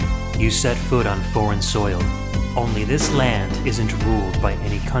You set foot on foreign soil. Only this land isn't ruled by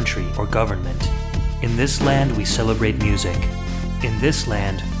any country or government. In this land we celebrate music. In this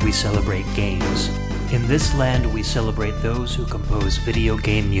land we celebrate games. In this land we celebrate those who compose video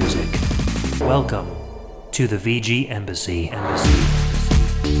game music. Welcome to the VG Embassy.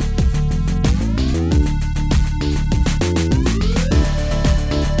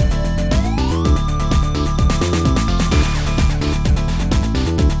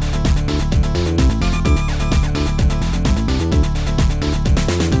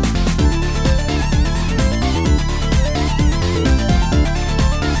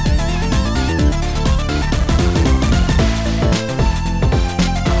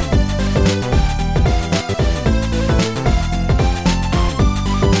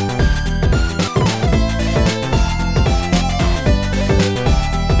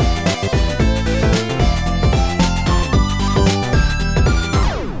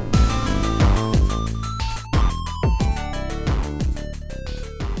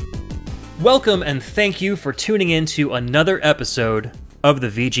 Welcome and thank you for tuning in to another episode of the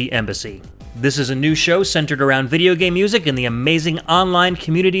VG Embassy. This is a new show centered around video game music and the amazing online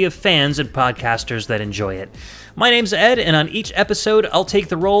community of fans and podcasters that enjoy it. My name's Ed, and on each episode, I'll take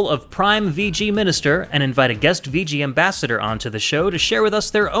the role of Prime VG Minister and invite a guest VG Ambassador onto the show to share with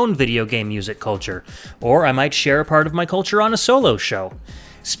us their own video game music culture. Or I might share a part of my culture on a solo show.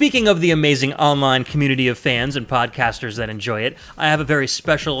 Speaking of the amazing online community of fans and podcasters that enjoy it, I have a very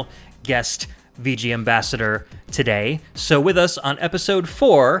special guest VG Ambassador today. So with us on episode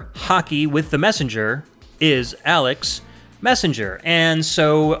 4, Hockey with the Messenger, is Alex Messenger. And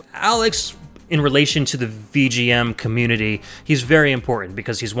so Alex, in relation to the VGM community, he's very important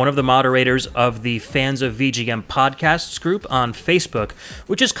because he's one of the moderators of the Fans of VGM podcasts group on Facebook,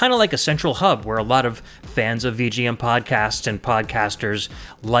 which is kind of like a central hub where a lot of fans of VGM podcasts and podcasters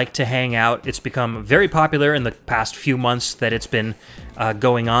like to hang out. It's become very popular in the past few months that it's been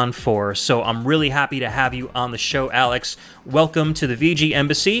going on for. So I'm really happy to have you on the show, Alex. Welcome to the VG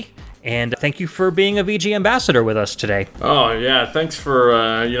Embassy. And thank you for being a VG Ambassador with us today. Oh, yeah. Thanks for,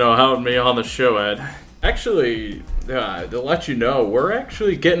 having me on the show, Ed. Actually, to let you know, we're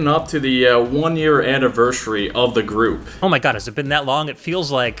actually getting up to the 1-year anniversary of the group. Oh my God, has it been that long? It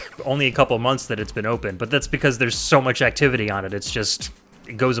feels like only a couple months that it's been open, but that's because there's so much activity on it.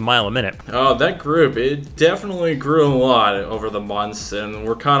 It goes a mile a minute. Oh, that group, it definitely grew a lot over the months, and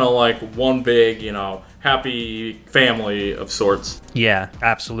we're kind of like one big, happy family of sorts. Yeah,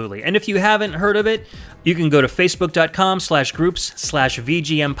 absolutely. And if you haven't heard of it, you can go to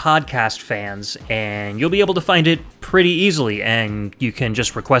facebook.com/groups/VGM podcast fans, and you'll be able to find it pretty easily, and you can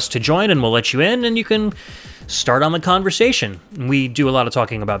just request to join, and we'll let you in, and you can start on the conversation. We do a lot of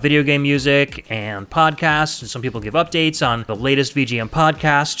talking about video game music and podcasts, and some people give updates on the latest VGM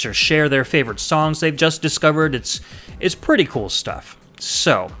podcasts or share their favorite songs they've just discovered. It's pretty cool stuff.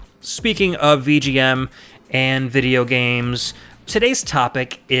 So, speaking of VGM and video games, today's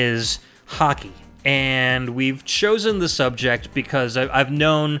topic is hockey. And we've chosen the subject because I've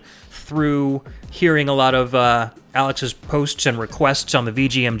known through hearing a lot of Alex's posts and requests on the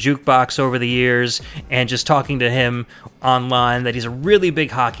VGM Jukebox over the years, and just talking to him online, that he's a really big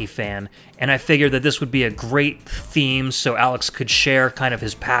hockey fan. And I figured that this would be a great theme so Alex could share kind of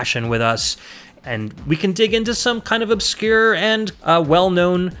his passion with us, and we can dig into some kind of obscure and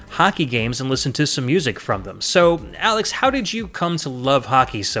well-known hockey games and listen to some music from them. So, Alex, how did you come to love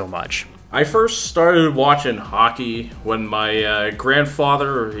hockey so much? I first started watching hockey when my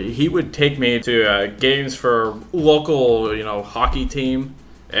grandfather, he would take me to games for local, hockey team.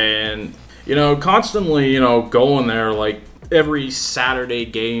 And, constantly, going there, like, every Saturday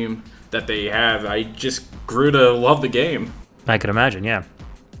game that they have, I just grew to love the game. I could imagine, yeah.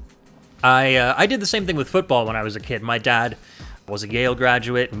 I did the same thing with football when I was a kid. My dad was a Yale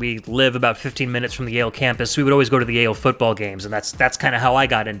graduate, and we live about 15 minutes from the Yale campus. We would always go to the Yale football games, and that's kind of how I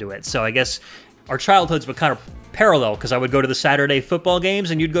got into it. So I guess our childhoods were kind of parallel, because I would go to the Saturday football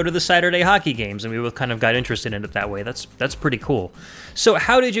games, and you'd go to the Saturday hockey games, and we both kind of got interested in it that way. That's pretty cool. So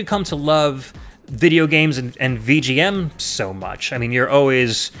how did you come to love video games and VGM so much? I mean, you're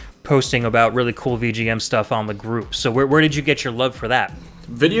always posting about really cool VGM stuff on the group. So where did you get your love for that?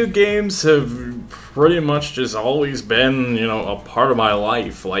 Video games have pretty much just always been, a part of my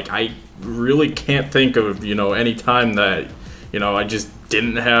life. Like, I really can't think of, any time that, I just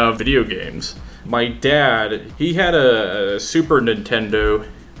didn't have video games. My dad, he had a Super Nintendo,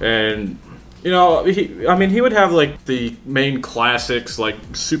 and, he would have, like, the main classics, like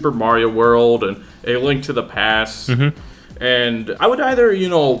Super Mario World and A Link to the Past. Mm-hmm. And I would either,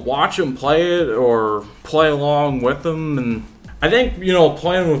 watch him play it or play along with him, and I think,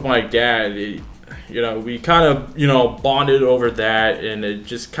 playing with my dad, we kind of, bonded over that, and it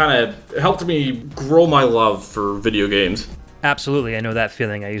just kind of helped me grow my love for video games. Absolutely, I know that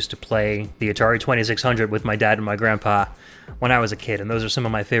feeling. I used to play the Atari 2600 with my dad and my grandpa when I was a kid, and those are some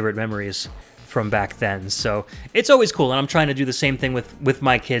of my favorite memories from back then. So it's always cool, and I'm trying to do the same thing with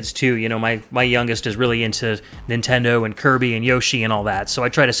my kids too. My youngest is really into Nintendo and Kirby and Yoshi and all that, so I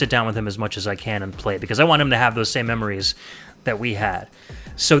try to sit down with him as much as I can and play, because I want him to have those same memories that we had.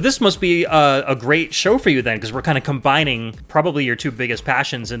 So this must be a great show for you then, because we're kind of combining probably your two biggest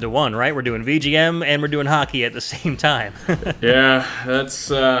passions into one, right? We're doing VGM and we're doing hockey at the same time. Yeah,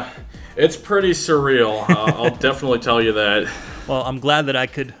 that's it's pretty surreal. I'll definitely tell you that. Well, I'm glad that I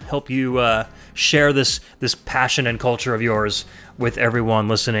could help you share this passion and culture of yours with everyone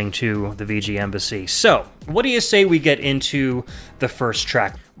listening to the VG Embassy. So, what do you say we get into the first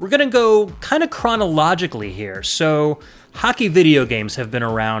track? We're going to go kind of chronologically here. So, hockey video games have been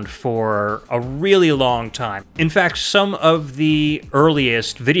around for a really long time. In fact, some of the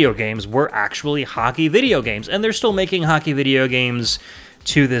earliest video games were actually hockey video games, and they're still making hockey video games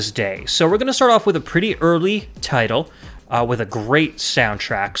to this day. So we're going to start off with a pretty early title with a great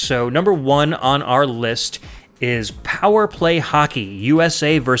soundtrack. So number 1 on our list is Power Play Hockey,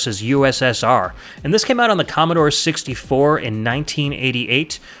 USA versus USSR. And this came out on the Commodore 64 in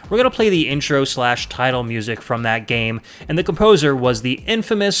 1988. We're going to play the intro/title music from that game, and the composer was the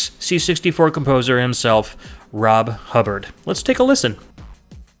infamous C64 composer himself, Rob Hubbard. Let's take a listen.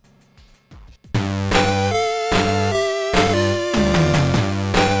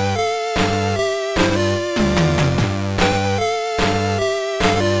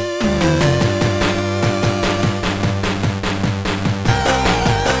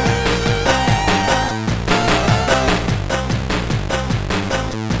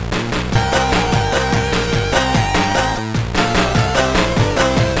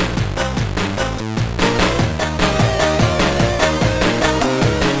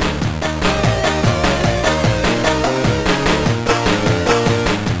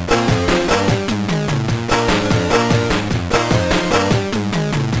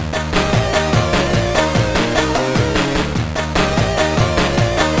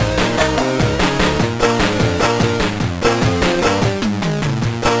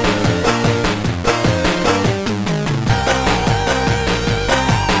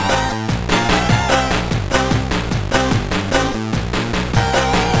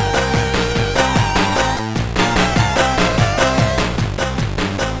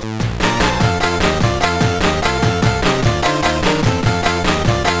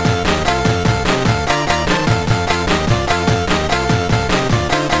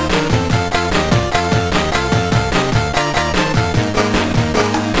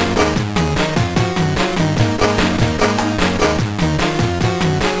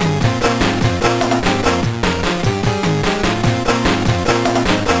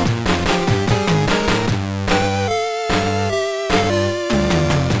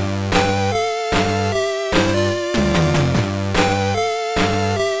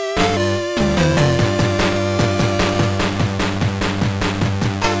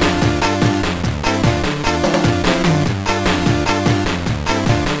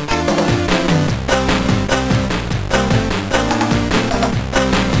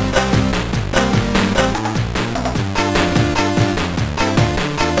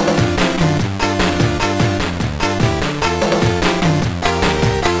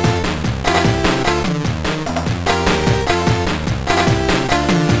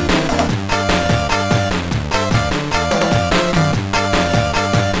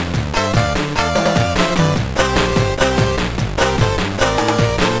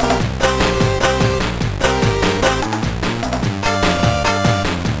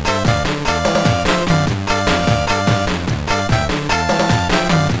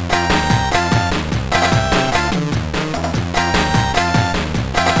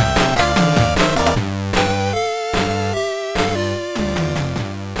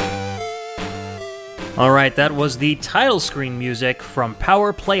 Alright, that was the title screen music from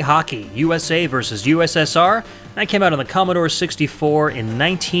Power Play Hockey, USA vs. USSR. That came out on the Commodore 64 in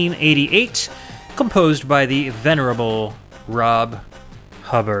 1988, composed by the venerable Rob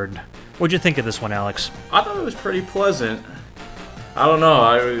Hubbard. What'd you think of this one, Alex? I thought it was pretty pleasant. I don't know,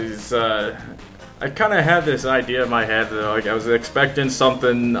 I kind of had this idea in my head that I was expecting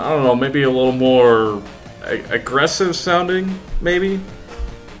something, I don't know, maybe a little more aggressive sounding, maybe?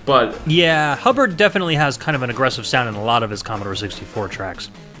 But yeah, Hubbard definitely has kind of an aggressive sound in a lot of his Commodore 64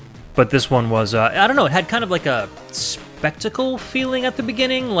 tracks. But this one was, I don't know, it had kind of like a spectacle feeling at the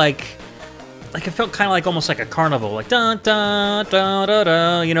beginning, like like it felt kind of like almost like a carnival, like da da da da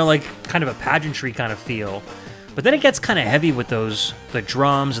da, you know, like kind of a pageantry kind of feel. But then it gets kind of heavy with the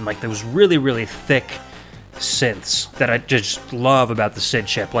drums and like those really, really thick synths that I just love about the SID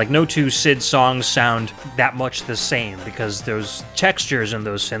chip. Like no two SID songs sound that much the same because those textures in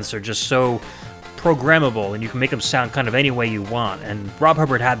those synths are just so programmable and you can make them sound kind of any way you want. And Rob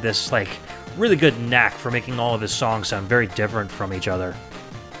Hubbard had this like really good knack for making all of his songs sound very different from each other.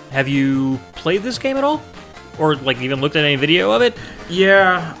 Have you played this game at all? Or like even looked at any video of it?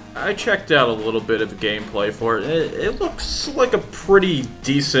 Yeah, I checked out a little bit of the gameplay for it. It looks like a pretty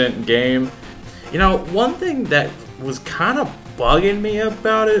decent game. You know, one thing that was kind of bugging me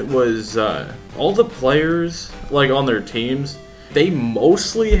about it was all the players, like on their teams, they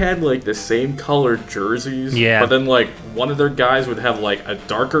mostly had like the same colored jerseys. Yeah. But then like one of their guys would have like a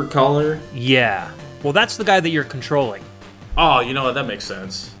darker color. Yeah. Well, that's the guy that you're controlling. Oh, you know what? That makes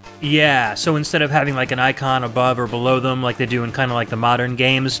sense. Yeah, so instead of having like an icon above or below them like they do in kind of like the modern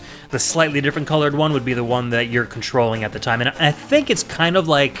games, the slightly different colored one would be the one that you're controlling at the time. And I think it's kind of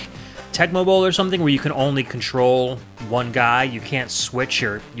like Tecmo Bowl or something where you can only control one guy. You can't switch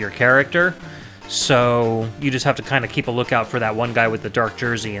your character. So you just have to kind of keep a lookout for that one guy with the dark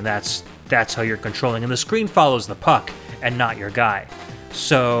jersey, and that's how you're controlling. And the screen follows the puck and not your guy.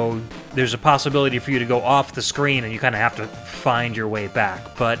 So there's a possibility for you to go off the screen and you kind of have to find your way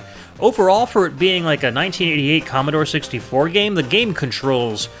back. But overall, for it being like a 1988 Commodore 64 game, the game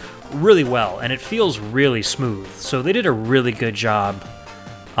controls really well and it feels really smooth. So they did a really good job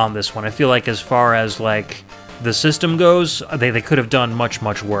on this one. I feel like as far as like the system goes, they could have done much,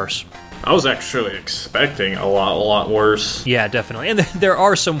 much worse. I was actually expecting a lot worse. Yeah, definitely. And there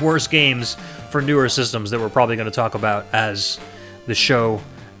are some worse games for newer systems that we're probably going to talk about as the show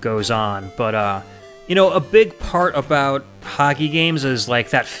goes on. But, you know, a big part about hockey games is like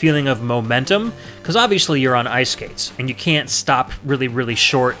that feeling of momentum, because obviously you're on ice skates and you can't stop really, really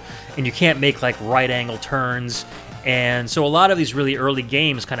short and you can't make like right angle turns. And so a lot of these really early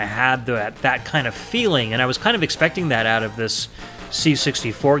games kind of had that kind of feeling, and I was kind of expecting that out of this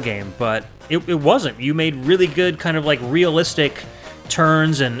C64 game, but it wasn't. You made really good kind of like realistic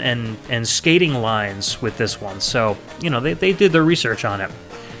turns and skating lines with this one. So, you know, they did their research on it.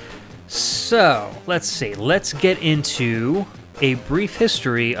 So, let's see. Let's get into a brief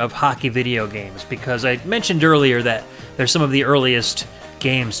history of hockey video games, because I mentioned earlier that they're some of the earliest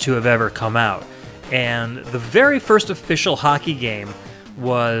games to have ever come out. And the very first official hockey game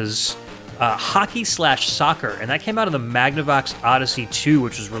was Hockey/Soccer, and that came out of the Magnavox Odyssey 2,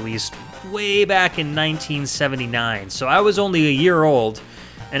 which was released way back in 1979. So I was only a year old,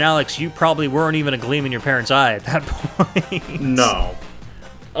 and Alex, you probably weren't even a gleam in your parents' eye at that point. No.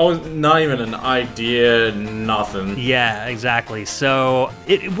 Oh, not even an idea, nothing. Yeah, exactly. So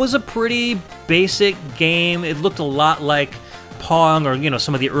it was a pretty basic game. It looked a lot like Pong or, you know,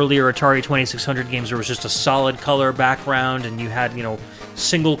 some of the earlier Atari 2600 games where it was just a solid color background and you had, you know,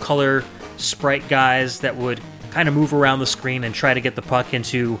 single color sprite guys that would kind of move around the screen and try to get the puck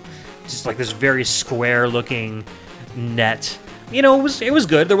into just like this very square looking net. You know, it was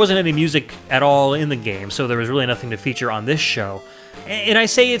good. There wasn't any music at all in the game, so there was really nothing to feature on this show. And I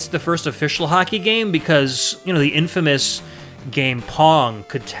say it's the first official hockey game because, you know, the infamous game Pong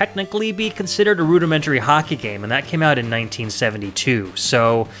could technically be considered a rudimentary hockey game, and that came out in 1972.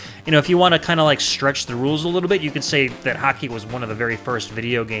 So, you know, if you want to kind of like stretch the rules a little bit, you could say that hockey was one of the very first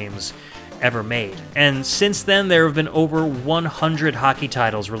video games ever made. And since then, there have been over 100 hockey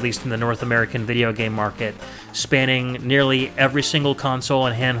titles released in the North American video game market, spanning nearly every single console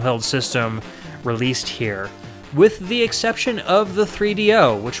and handheld system released here, with the exception of the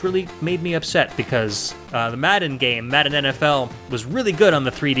 3DO, which really made me upset because the Madden game, Madden NFL, was really good on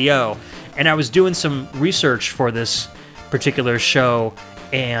the 3DO, and I was doing some research for this particular show,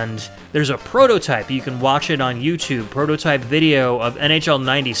 and there's a prototype. You can watch it on YouTube, prototype video of NHL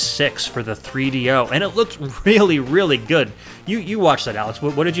 96 for the 3DO, and it looked really, really good. You watched that, Alex.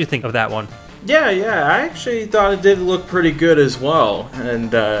 What did you think of that one? Yeah, I actually thought it did look pretty good as well,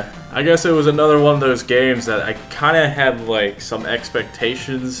 and I guess it was another one of those games that I kind of had like some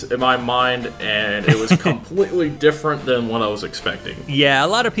expectations in my mind, and it was completely different than what I was expecting. Yeah, a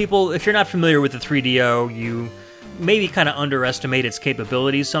lot of people, if you're not familiar with the 3DO, you maybe kind of underestimate its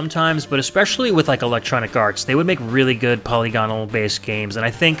capabilities sometimes, but especially with like Electronic Arts, they would make really good polygonal-based games, and I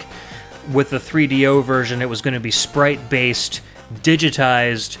think with the 3DO version, it was going to be sprite-based,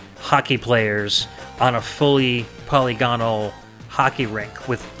 digitized hockey players on a fully polygonal hockey rink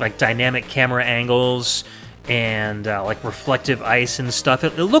with like dynamic camera angles and like reflective ice and stuff.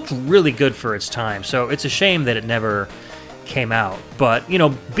 It looked really good for its time, so it's a shame that it never came out. But, you know,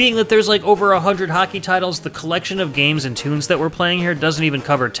 being that there's like over 100 hockey titles, the collection of games and tunes that we're playing here doesn't even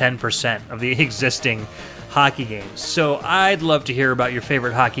cover 10% of the existing hockey games. So I'd love to hear about your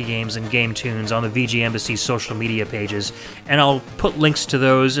favorite hockey games and game tunes on the VG Embassy social media pages, and I'll put links to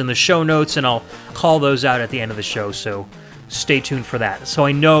those in the show notes, and I'll call those out at the end of the show, so stay tuned for that. So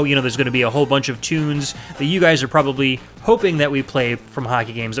I know, you know, there's going to be a whole bunch of tunes that you guys are probably hoping that we play from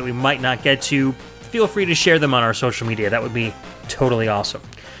hockey games that we might not get to. Feel free to share them on our social media. That would be totally awesome.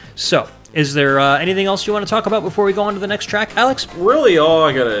 So, is there anything else you want to talk about before we go on to the next track, Alex? Really, all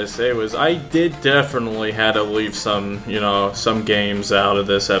I gotta say was I did definitely had to leave some games out of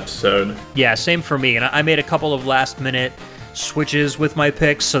this episode. Yeah, same for me. And I made a couple of last-minute switches with my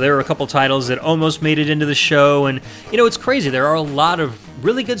picks, so there were a couple titles that almost made it into the show. And, you know, it's crazy. There are a lot of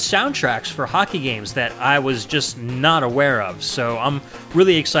really good soundtracks for hockey games that I was just not aware of. So I'm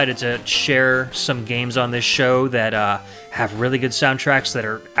really excited to share some games on this show that have really good soundtracks that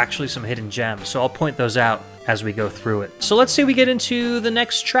are actually some hidden gems. So I'll point those out as we go through it. So let's say we get into the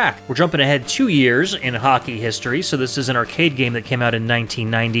next track. We're jumping ahead 2 years in hockey history. So this is an arcade game that came out in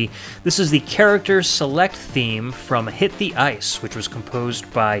 1990. This is the Character Select theme from Hit the Ice, which was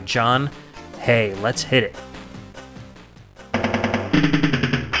composed by John Hay. Let's hit it.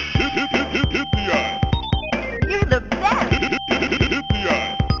 You're the best.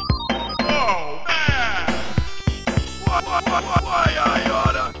 Oh, man! Why I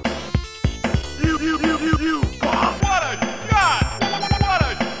oughta? You bomb! What a shot! What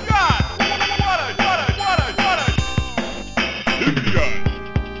a shot! What a hit the eye!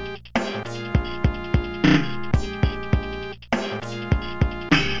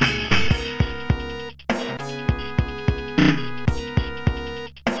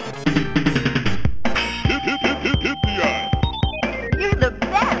 Hit the eye! You're the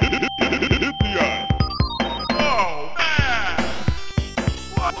best. Hit the eye! Oh, man!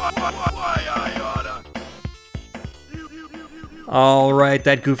 Why I oughta? All right,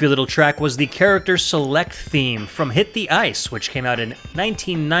 that goofy little track was the Character Select theme from Hit the Ice, which came out in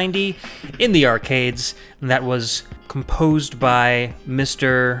 1990 in the arcades, and that was composed by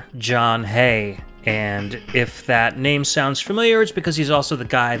Mr. John Hay. And if that name sounds familiar, it's because he's also the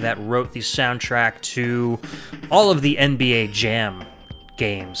guy that wrote the soundtrack to all of the NBA Jam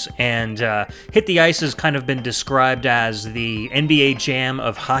games. And Hit the Ice has kind of been described as the NBA Jam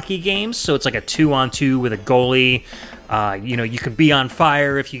of hockey games, so it's like a 2-on-2 with a goalie. You know, you can be on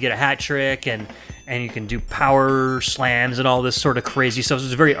fire if you get a hat trick, and you can do power slams and all this sort of crazy stuff. So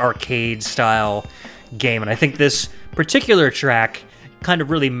it's a very arcade-style game, and I think this particular track kind of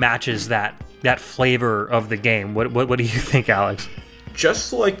really matches that flavor of the game. What do you think, Alex?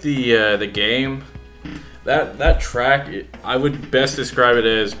 Just like the game, that track, I would best describe it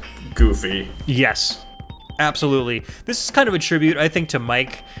as goofy. Yes, absolutely. This is kind of a tribute, I think, to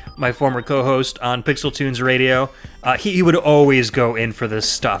Mike, my former co-host on Pixel Tunes Radio. He would always go in for this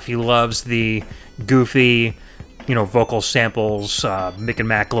stuff. He loves the goofy, you know, vocal samples, Mick and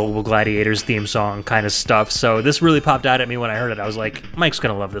Mac Global Gladiators theme song kind of stuff. So this really popped out at me when I heard it. I was like, Mike's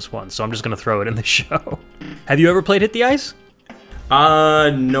gonna love this one, so I'm just gonna throw it in the show. Have you ever played Hit the Ice?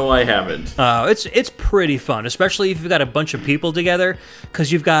 No, I haven't. It's pretty fun, especially if you've got a bunch of people together,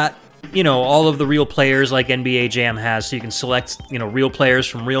 because you've got, you know, all of the real players like NBA Jam has, so you can select, you know, real players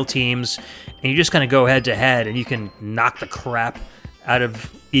from real teams, and you just kind of go head to head, and you can knock the crap out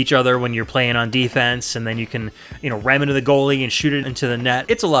of each other when you're playing on defense, and then you can, you know, ram into the goalie and shoot it into the net.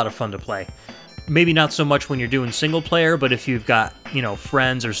 It's a lot of fun to play. Maybe not so much when you're doing single player, but if you've got, you know,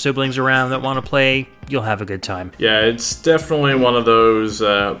 friends or siblings around that want to play, you'll have a good time. Yeah, it's definitely one of those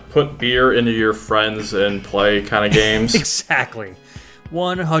put beer into your friends and play kind of games. Exactly.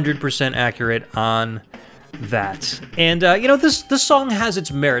 100% accurate on that. And, you know, this song has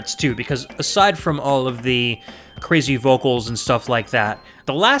its merits, too, because aside from all of the crazy vocals and stuff like that,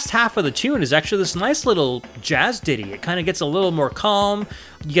 the last half of the tune is actually this nice little jazz ditty. It kind of gets a little more calm.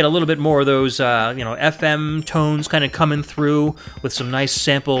 You get a little bit more of those, you know, FM tones kind of coming through with some nice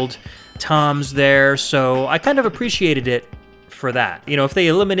sampled toms there. So I kind of appreciated it for that. You know, if they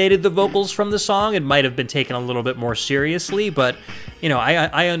eliminated the vocals from the song, it might have been taken a little bit more seriously, but, you know,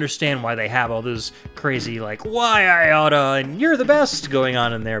 I understand why they have all those crazy, like, why I oughta, and you're the best going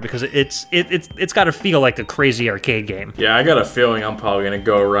on in there, because it's got to feel like a crazy arcade game. Yeah, I got a feeling I'm probably going to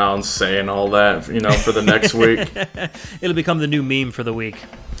go around saying all that, you know, for the next week. It'll become the new meme for the week.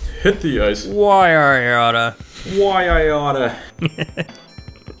 Hit the ice. Why I oughta. Why I oughta.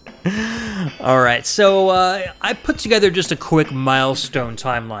 All right, so I put together just a quick milestone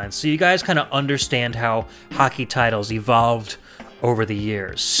timeline so you guys kind of understand how hockey titles evolved over the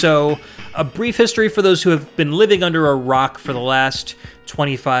years. So, a brief history for those who have been living under a rock for the last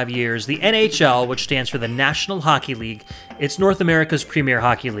 25 years. The NHL, which stands for the National Hockey League, it's North America's premier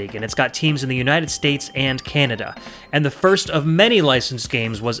hockey league, and it's got teams in the United States and Canada. And the first of many licensed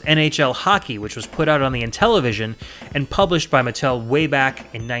games was NHL Hockey, which was put out on the Intellivision and published by Mattel way back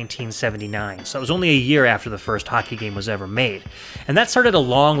in 1979. So it was only a year after the first hockey game was ever made. And that started a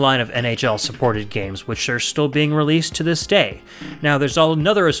long line of NHL-supported games, which are still being released to this day. Now, there's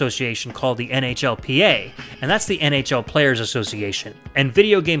another association called the NHLPA, and that's the NHL Players Association. And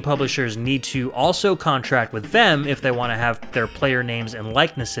video game publishers need to also contract with them if they want to have their player names and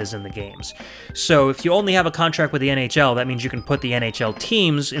likenesses in the games. So if you only have a contract with the NHL, that means you can put the NHL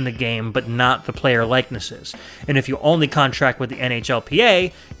teams in the game, but not the player likenesses. And if you only contract with the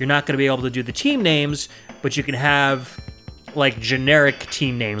NHLPA, you're not going to be able to do the team names, but you can have like generic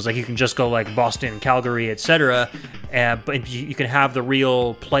team names, like you can just go like Boston, Calgary, etc. But you can have the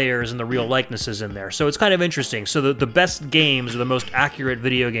real players and the real likenesses in there. So it's kind of interesting. So the best games, or the most accurate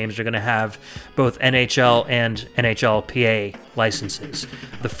video games, are going to have both NHL and NHLPA licenses.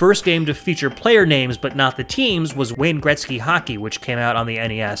 The first game to feature player names but not the teams was Wayne Gretzky Hockey, which came out on the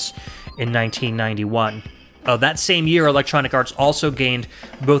NES in 1991. That same year, Electronic Arts also gained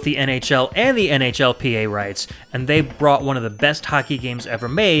both the NHL and the NHLPA rights, and they brought one of the best hockey games ever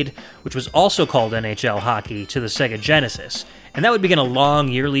made, which was also called NHL Hockey, to the Sega Genesis. And that would begin a long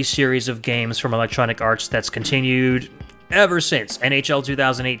yearly series of games from Electronic Arts that's continued ever since. NHL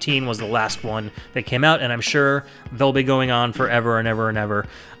 2018 was the last one that came out, and I'm sure they'll be going on forever and ever and ever.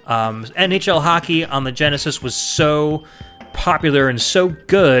 NHL Hockey on the Genesis was so popular and so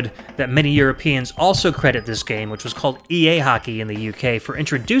good that many Europeans also credit this game, which was called EA Hockey in the UK, for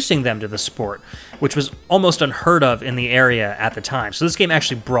introducing them to the sport, which was almost unheard of in the area at the time. So this game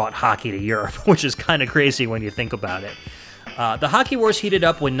actually brought hockey to Europe, which is kind of crazy when you think about it. The Hockey Wars heated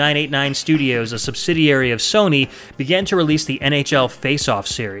up when 989 Studios, a subsidiary of Sony, began to release the NHL Face-Off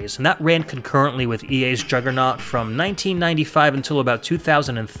series, and that ran concurrently with EA's Juggernaut from 1995 until about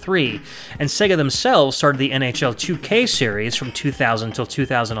 2003, and Sega themselves started the NHL 2K series from 2000 until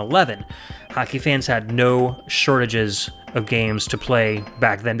 2011. Hockey fans had no shortages of games to play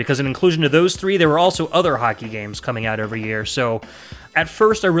back then, because in inclusion of those three, there were also other hockey games coming out every year. So at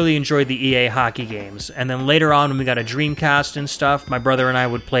first, I really enjoyed the EA hockey games, and then later on, when we got a Dreamcast and stuff, my brother and I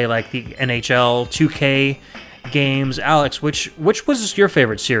would play like the NHL 2K games. Alex, which was your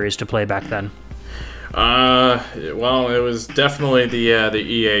favorite series to play back then? Well, it was definitely the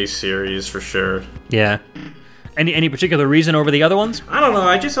EA series for sure. Yeah. Any particular reason over the other ones? I don't know.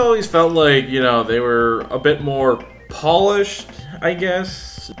 I just always felt like, they were a bit more polished, I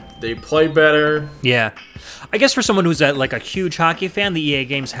guess. They played better. Yeah. I guess for someone who's like a huge hockey fan, the EA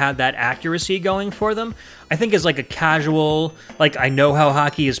games had that accuracy going for them. I think as like a casual, like I know how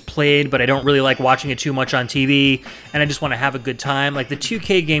hockey is played, but I don't really like watching it too much on TV, and I just want to have a good time. Like the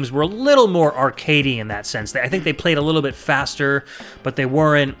 2K games were a little more arcadey in that sense. I think they played a little bit faster, but they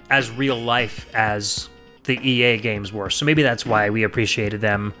weren't as real life as the EA games were. So maybe that's why we appreciated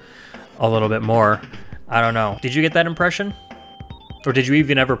them a little bit more. I don't know. Did you get that impression? Or did you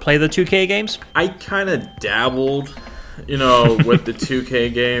even ever play the 2K games? I kind of dabbled, with the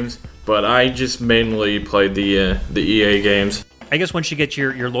 2K games, but I just mainly played the EA games. I guess once you get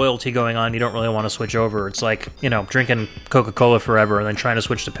your loyalty going on, you don't really want to switch over. It's like, drinking Coca-Cola forever and then trying to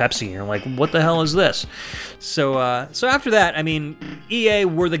switch to Pepsi. And you're like, what the hell is this? So after that, I mean, EA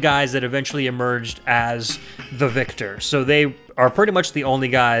were the guys that eventually emerged as the victor. So they are pretty much the only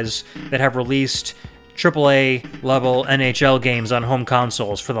guys that have released AAA level NHL games on home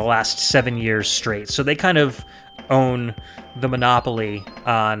consoles for the last 7 years straight. So they kind of own the monopoly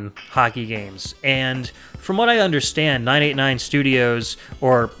on hockey games. And from what I understand, 989 Studios,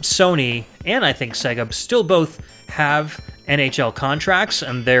 or Sony, and I think Sega, still both have NHL contracts,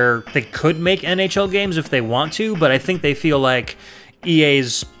 and they could make NHL games if they want to, but I think they feel like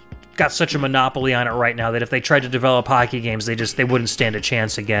EA's got such a monopoly on it right now that if they tried to develop hockey games, they wouldn't stand a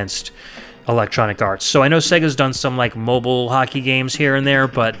chance against Electronic Arts. So I know Sega's done some like mobile hockey games here and there,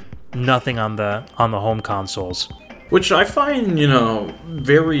 but nothing on the home consoles. Which I find,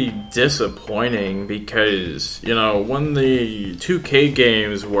 very disappointing because, when the 2K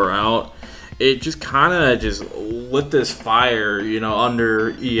games were out, it just kind of just lit this fire, under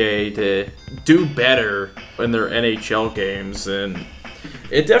EA to do better in their NHL games. And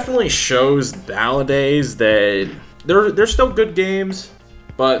it definitely shows nowadays that they're still good games,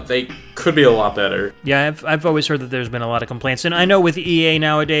 but they could be a lot better. Yeah, I've always heard that there's been a lot of complaints. And I know with EA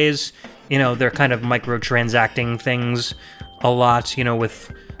nowadays, they're kind of microtransacting things a lot,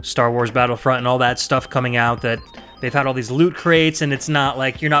 with Star Wars Battlefront and all that stuff coming out, that they've had all these loot crates, and it's not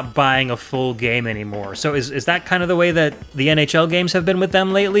like you're not buying a full game anymore. So is that kind of the way that the NHL games have been with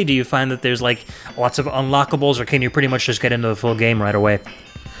them lately? Do you find that there's like lots of unlockables, or can you pretty much just get into the full game right away?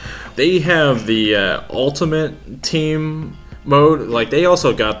 They have the Ultimate Team mode. Like, they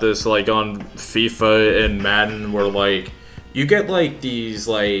also got this like on FIFA and Madden, where like you get like these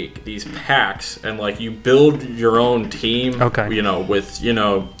packs, and like you build your own team. Okay. You know, with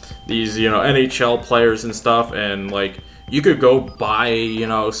these NHL players and stuff, and like you could go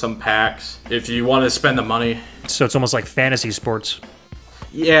buy some packs if you want to spend the money. So it's almost like fantasy sports.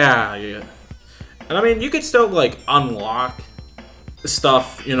 Yeah. And I mean, you could still like unlock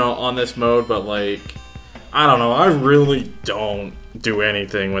stuff on this mode, but like I don't know, I really don't do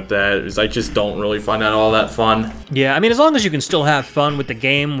anything with that, because I just don't really find that all that fun. Yeah, I mean, as long as you can still have fun with the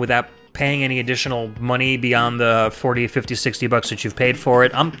game without paying any additional money beyond the 40, 50, 60 bucks that you've paid for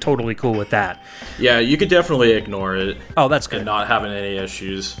it, I'm totally cool with that. Yeah, you could definitely ignore it. Oh, that's good. And not having any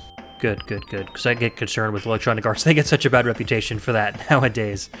issues. Good. Because I get concerned with Electronic Arts. They get such a bad reputation for that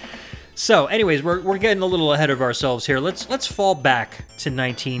nowadays. So, anyways, we're getting a little ahead of ourselves here. Let's fall back to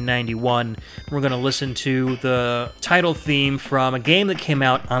 1991. We're going to listen to the title theme from a game that came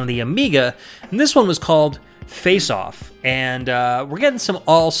out on the Amiga, and this one was called Face Off. And we're getting some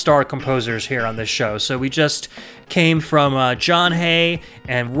all-star composers here on this show. So we just came from John Hay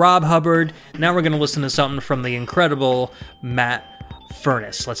and Rob Hubbard. Now we're going to listen to something from the incredible Matt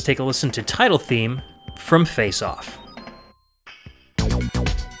Furness. Let's take a listen to title theme from Face Off.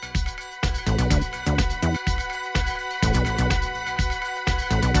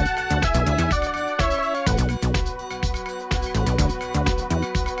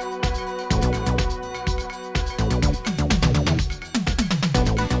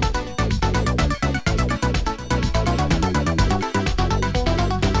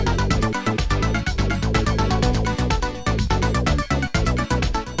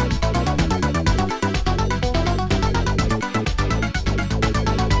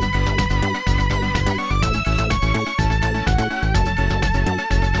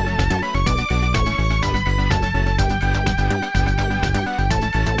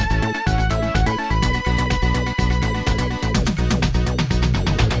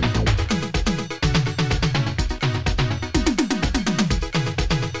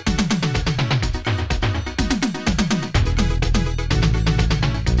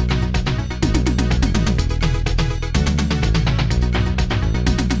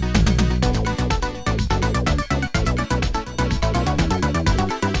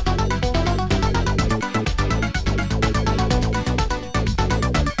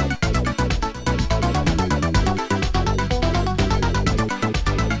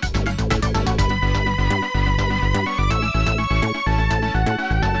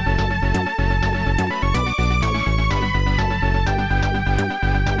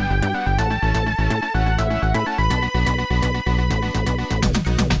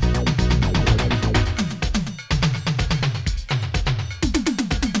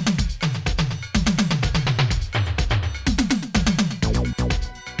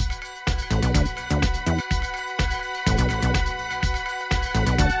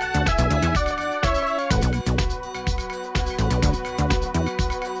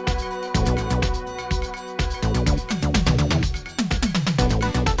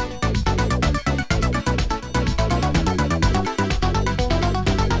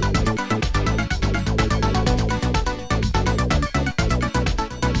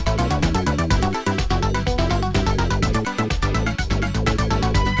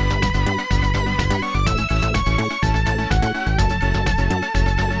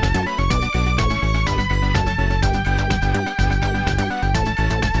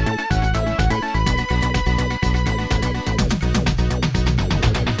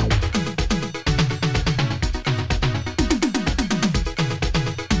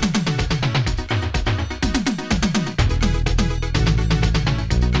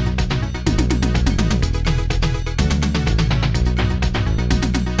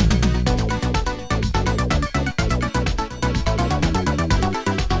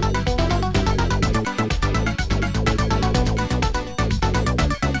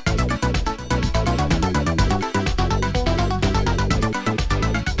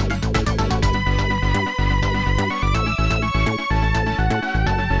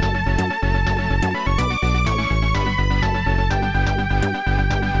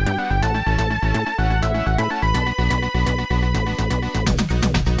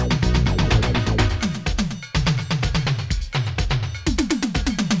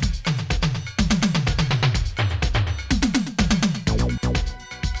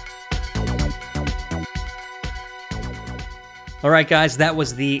 All right, guys, that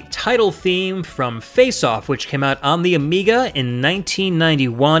was the title theme from Face Off, which came out on the Amiga in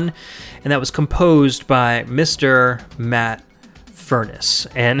 1991, and that was composed by Mr. Matt Furniss.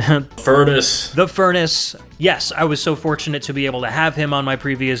 And Furnace. the Furnace, yes, I was so fortunate to be able to have him on my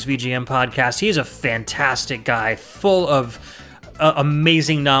previous VGM podcast. He's a fantastic guy, full of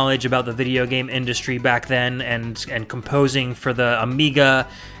amazing knowledge about the video game industry back then, and composing for the Amiga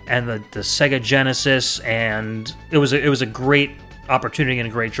and the Sega Genesis, and it was a great opportunity and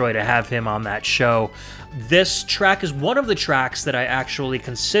a great joy to have him on that show. This track is one of the tracks that I actually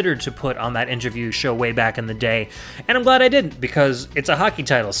considered to put on that interview show way back in the day, and I'm glad I didn't, because it's a hockey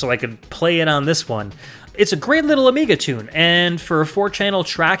title, so I could play it on this one. It's a great little Amiga tune, and for a 4-channel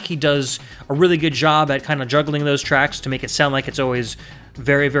track, he does a really good job at kind of juggling those tracks to make it sound like it's always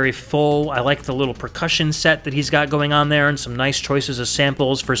very, very full. I like the little percussion set that he's got going on there, and some nice choices of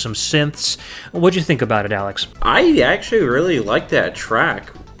samples for some synths. What'd you think about it, Alex? I actually really like that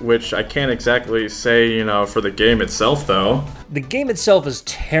track, which I can't exactly say, for the game itself, though. The game itself is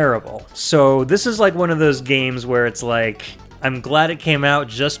terrible. So this is like one of those games where it's like, I'm glad it came out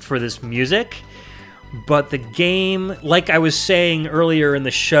just for this music. But the game, like I was saying earlier in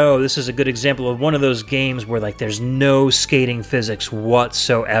the show, this is a good example of one of those games where like there's no skating physics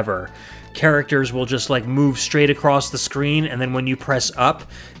whatsoever. Characters will just like move straight across the screen, and then when you press up,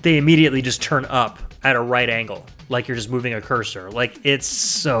 they immediately just turn up at a right angle, like you're just moving a cursor. Like, it's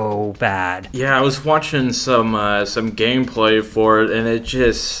so bad. Yeah, I was watching some gameplay for it, and it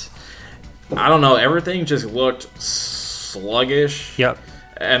just, I don't know, everything just looked sluggish. Yep.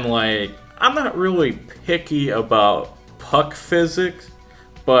 And like, I'm not really picky about puck physics,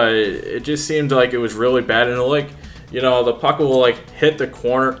 but it just seemed like it was really bad. And like, the puck will like hit the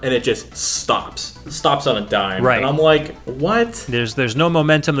corner and it just stops on a dime. Right. And I'm like, what? There's no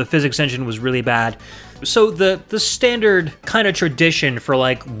momentum. The physics engine was really bad. So the standard kind of tradition for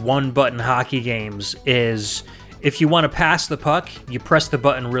like one-button hockey games is if you want to pass the puck, you press the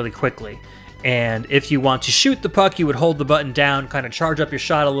button really quickly. And if you want to shoot the puck, you would hold the button down, kind of charge up your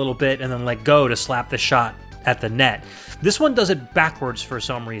shot a little bit, and then let go to slap the shot at the net. This one does it backwards for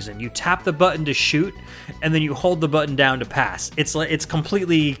some reason. You tap the button to shoot, and then you hold the button down to pass. It's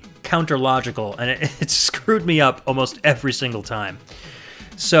completely counter-logical, and it screwed me up almost every single time.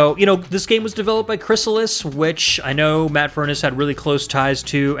 So, this game was developed by Chrysalis, which I know Matt Furniss had really close ties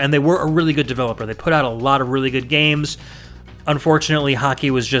to, and they were a really good developer. They put out a lot of really good games. Unfortunately,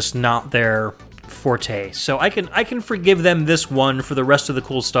 hockey was just not their forte. So I can forgive them this one for the rest of the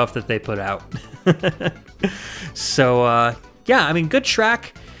cool stuff that they put out. So, good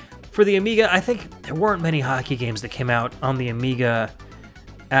track for the Amiga. I think there weren't many hockey games that came out on the Amiga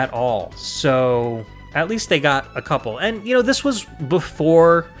at all. So at least they got a couple. And, this was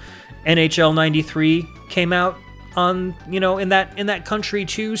before NHL 93 came out on, in that country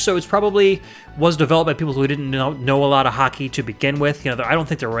too. So it's probably was developed by people who didn't know a lot of hockey to begin with. I don't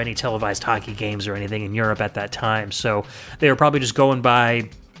think there were any televised hockey games or anything in Europe at that time. So they were probably just going by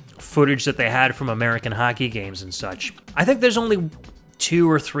footage that they had from American hockey games and such. I think there's only 2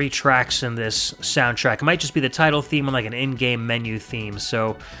 or 3 tracks in this soundtrack. It might just be the title theme and like an in-game menu theme.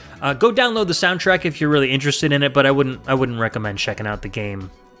 So go download the soundtrack if you're really interested in it, but I wouldn't recommend checking out the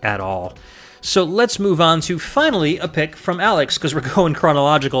game at all. So let's move on to finally a pick from Alex, because we're going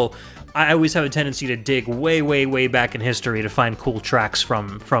chronological. I always have a tendency to dig way, way, way back in history to find cool tracks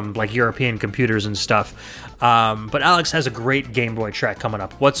from like European computers and stuff. But Alex has a great Game Boy track coming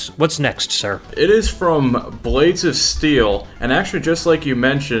up. What's next, sir? It is from Blades of Steel, and actually, just like you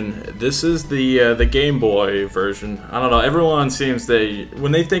mentioned, this is the Game Boy version. I don't know. Everyone seems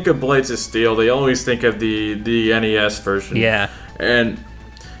when they think of Blades of Steel, they always think of the NES version. Yeah. And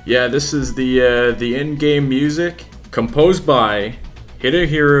yeah, this is the in-game music composed by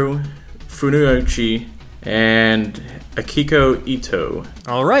Hidehiro Funuichi and Akiko Ito.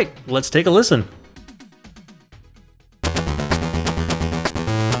 All right, let's take a listen.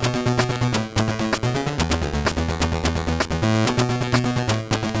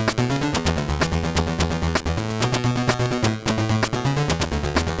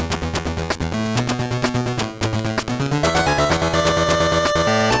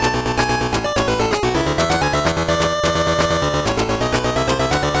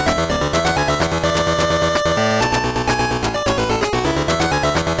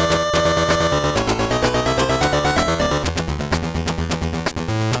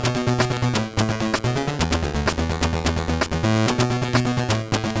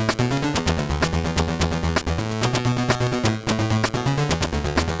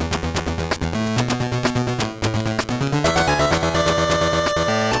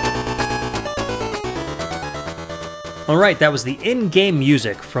 Alright, that was the in-game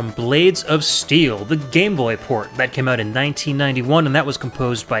music from Blades of Steel, the Game Boy port. That came out in 1991, and that was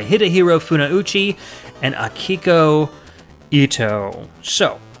composed by Hidehiro Funauchi and Akiko Ito.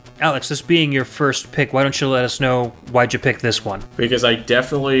 So, Alex, this being your first pick, why don't you let us know why'd you pick this one? Because I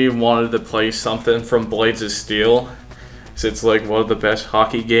definitely wanted to play something from Blades of Steel. So it's like one of the best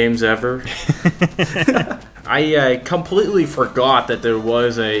hockey games ever. I completely forgot that there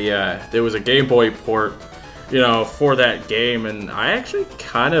was a Game Boy port, for that game, and I actually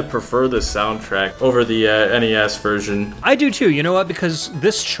kind of prefer the soundtrack over the NES version. I do too, you know what? Because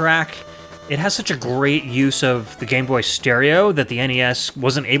this track, it has such a great use of the Game Boy stereo that the NES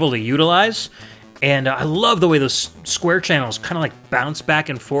wasn't able to utilize, and I love the way those square channels kind of like bounce back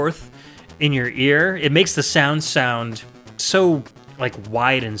and forth in your ear. It makes the sound so like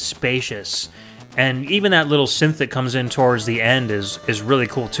wide and spacious. And even that little synth that comes in towards the end is really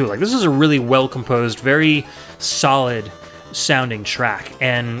cool too. Like, this is a really well composed, very solid sounding track.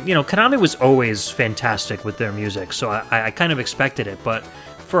 And, Konami was always fantastic with their music, so I kind of expected it. But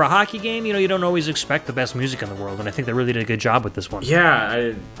for a hockey game, you don't always expect the best music in the world, and I think they really did a good job with this one.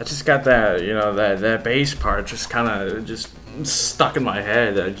 Yeah, I just got that, that bass part just kind of just stuck in my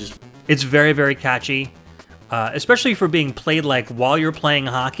head. It's very, very catchy, especially for being played like while you're playing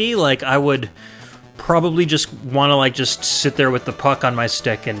hockey. Like, I would probably just want to just sit there with the puck on my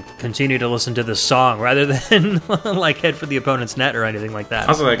stick and continue to listen to this song rather than head for the opponent's net or anything like that.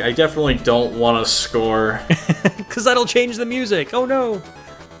 I was like, I definitely don't want to score because that'll change the music. Oh no.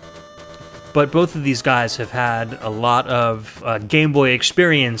 But both of these guys have had a lot of Game Boy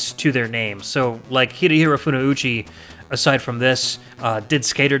experience to their name. So like Hidehiro Funauchi, aside from this, did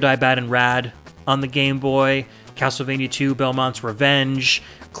Skate or Die Bad and Rad on the Game Boy, Castlevania 2, Belmont's Revenge,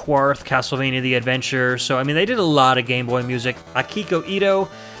 Quarth, Castlevania The Adventure. So, they did a lot of Game Boy music. Akiko Ito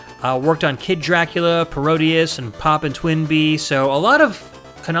worked on Kid Dracula, Parodius, and Pop and Twinbee. So, a lot of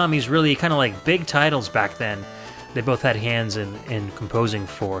Konami's really kind of like big titles back then, they both had hands in composing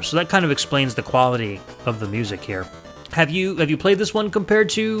for. So, that kind of explains the quality of the music here. Have you played this one compared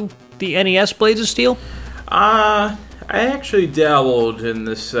to the NES Blades of Steel? I actually dabbled in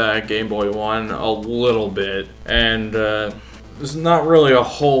this Game Boy one a little bit, and there's not really a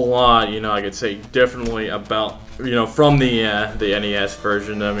whole lot, I could say differently about, from the NES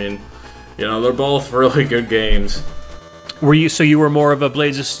version. They're both really good games. You were more of a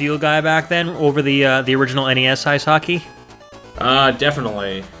Blades of Steel guy back then over the original NES ice hockey?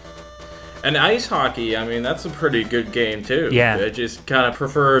 Definitely. And ice hockey, that's a pretty good game too. Yeah. I just kind of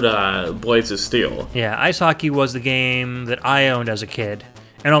preferred Blades of Steel. Yeah, ice hockey was the game that I owned as a kid,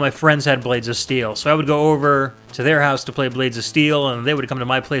 and all my friends had Blades of Steel. So I would go over to their house to play Blades of Steel, and they would come to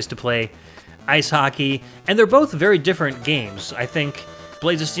my place to play ice hockey. And they're both very different games. I think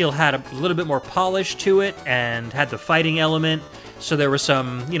Blades of Steel had a little bit more polish to it and had the fighting element, so there were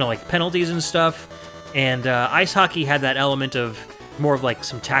some, penalties and stuff. And ice hockey had that element of more of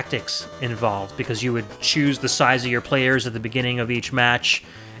some tactics involved, because you would choose the size of your players at the beginning of each match,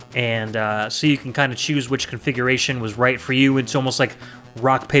 and so you can kind of choose which configuration was right for you. It's almost like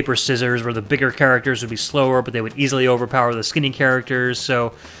rock, paper, scissors, where the bigger characters would be slower, but they would easily overpower the skinny characters.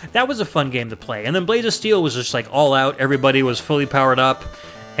 So that was a fun game to play. And then Blades of Steel was just all out. Everybody was fully powered up,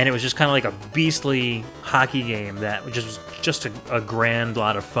 and it was just kind of like a beastly hockey game that was just a grand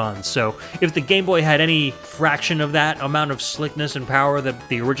lot of fun. So if the Game Boy had any fraction of that amount of slickness and power that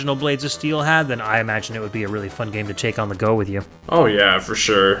the original Blades of Steel had, then I imagine it would be a really fun game to take on the go with you. Oh yeah, for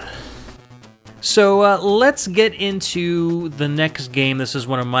sure. So let's get into the next game. This is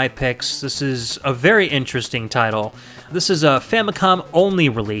one of my picks. This is a very interesting title. This is a Famicom-only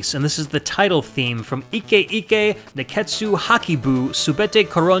release, and this is the title theme from Ike Ike Neketsu Hakibu Subete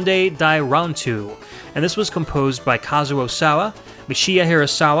Koronde Dai Round 2. And this was composed by Kazuo Sawa, Michiya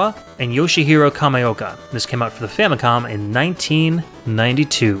Hirasawa, and Yoshihiro Kameoka. This came out for the Famicom in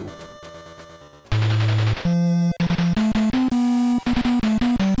 1992.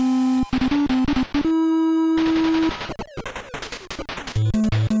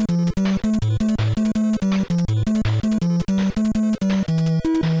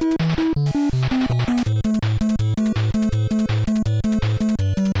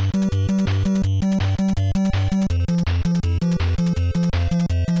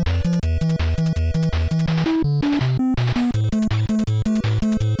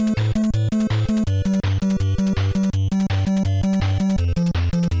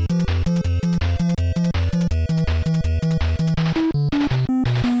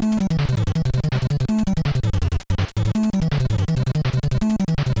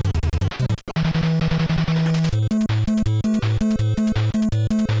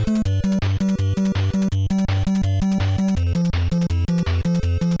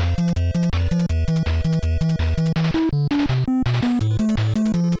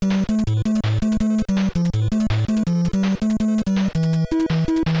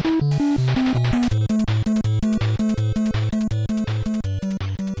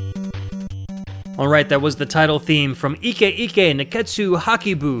 All right, that was the title theme from Ike Ike Neketsu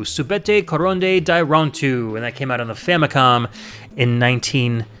Hakibu Subete Koronde Dairontu, and that came out on the Famicom in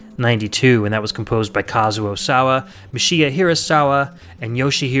 1992, and that was composed by Kazuo Osawa, Mishiya Hirasawa, and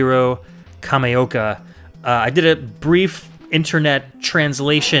Yoshihiro Kameoka. I did a brief internet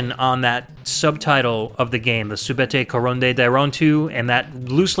translation on that subtitle of the game, the Subete Koronde Dairontu, and that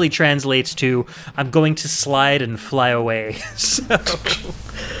loosely translates to, I'm going to slide and fly away. So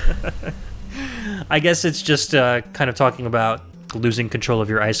I guess it's just kind of talking about losing control of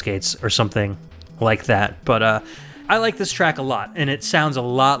your ice skates or something like that. But I like this track a lot, and it sounds a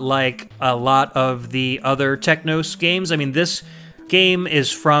lot like a lot of the other Technos games. I mean, this game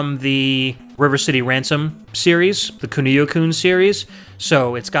is from the River City Ransom series, the Kunio-kun series.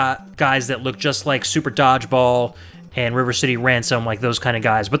 So it's got guys that look just like Super Dodgeball and River City Ransom, like those kind of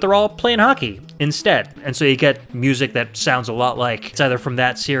guys, but they're all playing hockey instead. And so you get music that sounds a lot like it's either from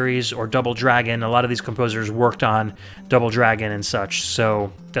that series or Double Dragon. A lot of these composers worked on Double Dragon and such.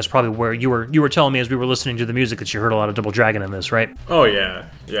 So that's probably where you were telling me as we were listening to the music that you heard a lot of Double Dragon in this, right? Oh yeah,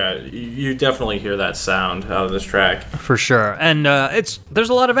 you definitely hear that sound out of this track for sure. And there's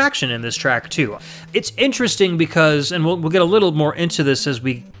a lot of action in this track too. It's interesting because, and we'll get a little more into this as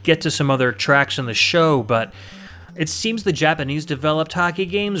we get to some other tracks in the show, but it seems the Japanese developed hockey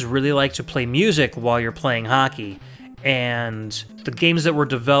games really like to play music while you're playing hockey. And the games that were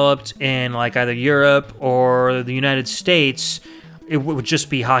developed in like either Europe or the United States, it would just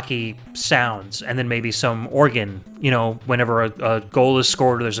be hockey sounds and then maybe some organ, whenever a goal is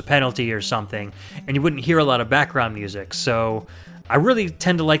scored or there's a penalty or something. And you wouldn't hear a lot of background music. So I really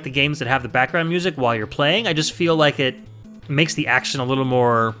tend to like the games that have the background music while you're playing. I just feel like it makes the action a little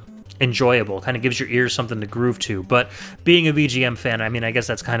more enjoyable, kind of gives your ears something to groove to. But being a VGM fan, I mean, I guess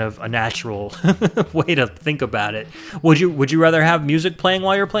that's kind of a natural way to think about it. Would you rather have music playing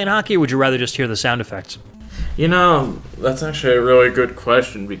while you're playing hockey, or would you rather just hear the sound effects? That's actually a really good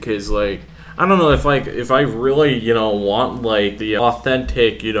question, because like, I don't know if I really, want like the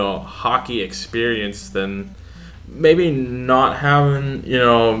authentic, hockey experience, then maybe not having,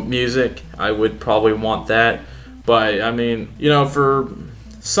 music, I would probably want that. But I mean, for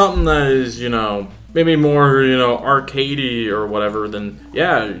something that is, maybe more, arcadey or whatever, then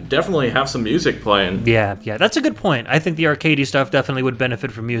yeah, definitely have some music playing. Yeah, that's a good point. I think the arcadey stuff definitely would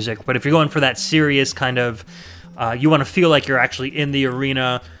benefit from music, but if you're going for that serious kind of, you want to feel like you're actually in the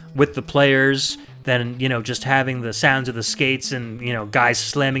arena with the players, then, just having the sounds of the skates and, guys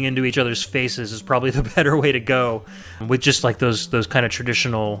slamming into each other's faces is probably the better way to go, with just like those kind of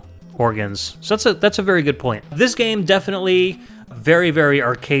traditional organs. So that's a very good point. This game definitely very, very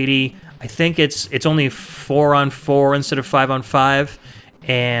arcadey. I think it's only 4-on-4 instead of 5-on-5,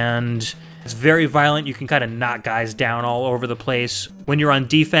 and it's very violent. You can kind of knock guys down all over the place. When you're on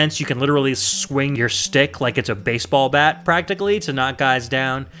defense, you can literally swing your stick like it's a baseball bat, practically, to knock guys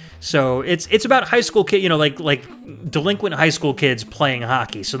down. So it's about high school kids, like delinquent high school kids playing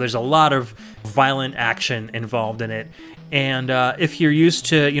hockey. So there's a lot of violent action involved in it. And if you're used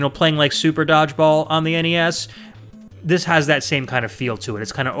to, playing like Super Dodgeball on the NES, this has that same kind of feel to it.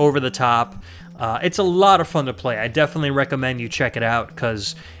 It's kind of over the top. It's a lot of fun to play. I definitely recommend you check it out,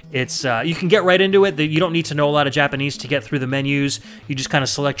 because it's you can get right into it. You don't need to know a lot of Japanese to get through the menus. You just kind of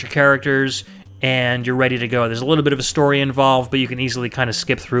select your characters and you're ready to go. There's a little bit of a story involved, but you can easily kind of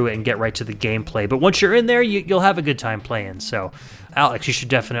skip through it and get right to the gameplay. But once you're in there, you'll have a good time playing. So, Alex, you should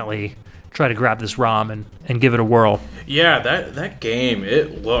definitely try to grab this ROM and give it a whirl. Yeah, that game,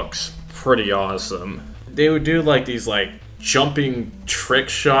 it looks pretty awesome. They would do like these like jumping trick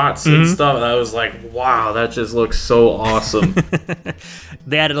shots and stuff, and I was like, wow, that just looks so awesome.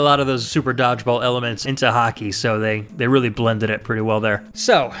 They added a lot of those Super Dodgeball elements into hockey, so they really blended it pretty well there.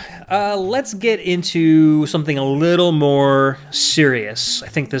 So let's get into something a little more serious. I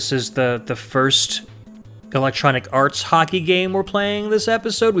think this is the first Electronic Arts hockey game we're playing this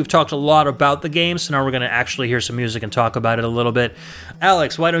episode. We've talked a lot about the game, so now we're going to actually hear some music and talk about it a little bit.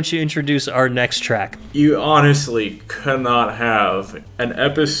 Alex, why don't you introduce our next track? You honestly cannot have an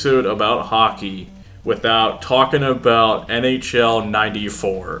episode about hockey without talking about NHL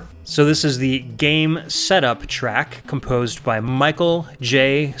 94. So this is the game setup track composed by Michael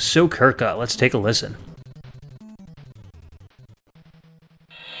J. Sokirka. Let's take a listen.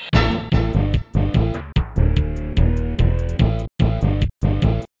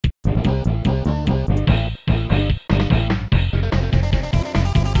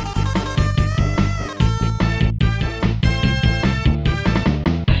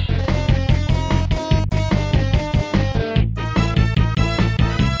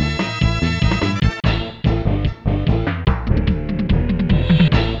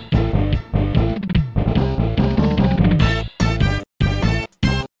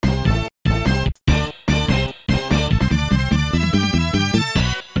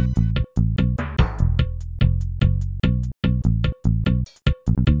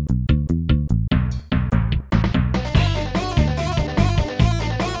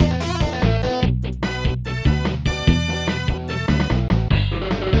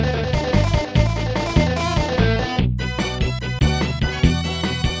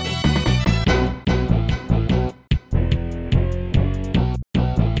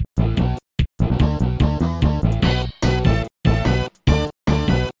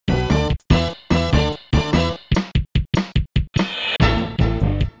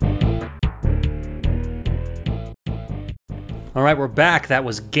 All right, we're back. That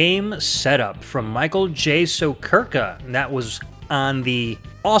was Game Setup from Michael J. Sokurka. And that was on the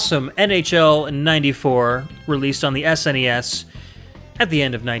awesome NHL 94, released on the SNES at the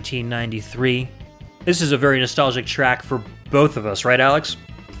end of 1993. This is a very nostalgic track for both of us, right, Alex?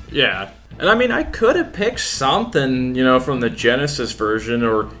 Yeah. And I mean, I could have picked something, from the Genesis version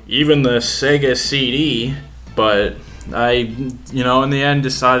or even the Sega CD, but I, in the end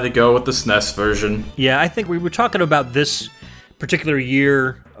decided to go with the SNES version. Yeah, I think we were talking about this particular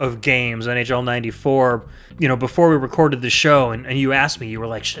year of games, NHL 94, before we recorded the show, and you asked me, you were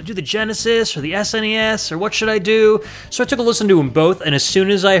like, should I do the Genesis or the SNES, or what should I do? So I took a listen to them both, and as soon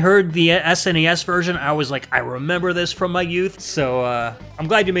as I heard the SNES version, I was like, I remember this from my youth. So I'm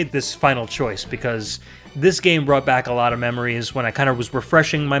glad you made this final choice, because this game brought back a lot of memories when I kind of was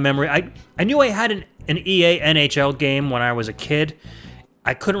refreshing my memory. I knew I had an EA NHL game when I was a kid.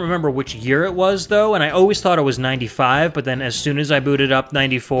 I couldn't remember which year it was, though, and I always thought it was 95, but then as soon as I booted up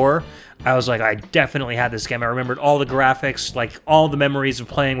 94, I was like, I definitely had this game. I remembered all the graphics, like all the memories of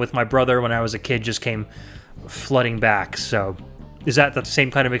playing with my brother when I was a kid just came flooding back. So is that the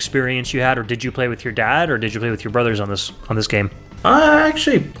same kind of experience you had, or did you play with your dad, or did you play with your brothers on this game? I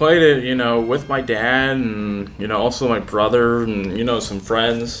actually played it, with my dad and, also my brother and, some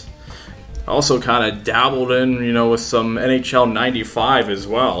friends. I also kind of dabbled in, with some NHL 95 as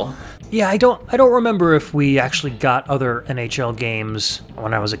well. Yeah, I don't remember if we actually got other NHL games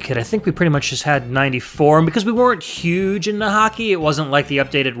when I was a kid. I think we pretty much just had 94, and because we weren't huge into hockey, it wasn't like the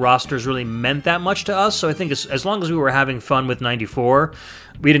updated rosters really meant that much to us. So I think as long as we were having fun with 94,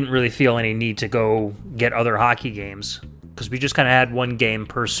 we didn't really feel any need to go get other hockey games, because we just kind of had one game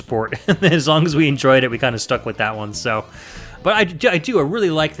per sport. As long as we enjoyed it, we kind of stuck with that one. So, but I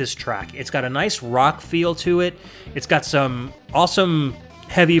really like this track. It's got a nice rock feel to it. It's got some awesome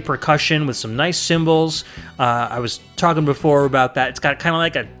heavy percussion with some nice cymbals. I was talking before about that. It's got kind of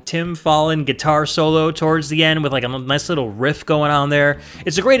like a Tim Fallon guitar solo towards the end with like a nice little riff going on there.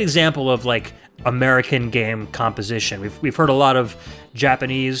 It's a great example of like American game composition. We've heard a lot of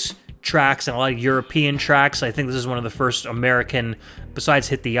Japanese tracks and a lot of European tracks. I think this is one of the first American, besides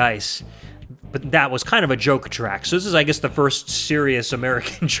Hit the Ice, but that was kind of a joke track. So this is, I guess, the first serious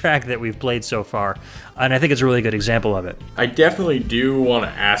American track that we've played so far, and I think it's a really good example of it. I definitely do want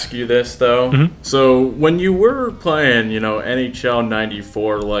to ask you this, though. Mm-hmm. So when you were playing, NHL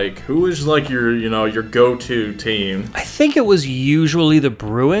 94, like, who was, like, your go-to team? I think it was usually the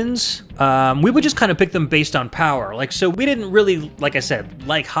Bruins. We would just kind of pick them based on power. Like, so we didn't really, like I said,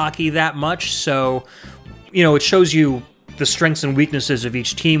 like hockey that much, so, it shows you the strengths and weaknesses of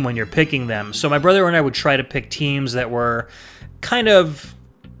each team when you're picking them. So my brother and I would try to pick teams that were kind of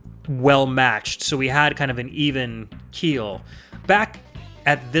well matched, so we had kind of an even keel. Back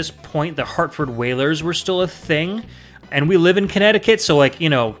at this point, the Hartford Whalers were still a thing, and we live in Connecticut, so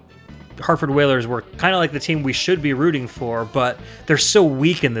Hartford Whalers were kind of like the team we should be rooting for, but they're so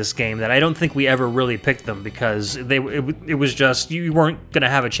weak in this game that I don't think we ever really picked them, because it was just, you weren't going to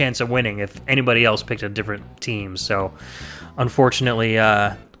have a chance of winning if anybody else picked a different team. So unfortunately,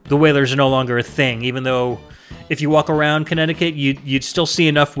 the Whalers are no longer a thing, even though if you walk around Connecticut, you'd still see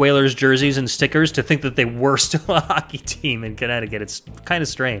enough Whalers jerseys and stickers to think that they were still a hockey team in Connecticut. It's kind of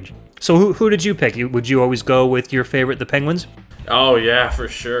strange. So who did you pick? Would you always go with your favorite, the Penguins? Oh, yeah, for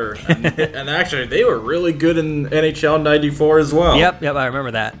sure. And actually, they were really good in NHL 94 as well. Yep, I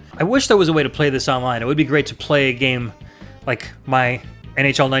remember that. I wish there was a way to play this online. It would be great to play a game like my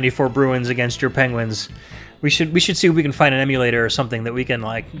NHL 94 Bruins against your Penguins. We should see if we can find an emulator or something that we can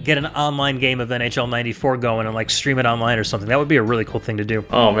get an online game of NHL 94 going and stream it online or something. That would be a really cool thing to do.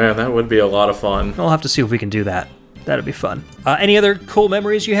 Oh, man, that would be a lot of fun. We'll have to see if we can do that. That'd be fun. Any other cool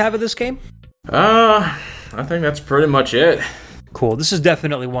memories you have of this game? I think that's pretty much it. Cool. This is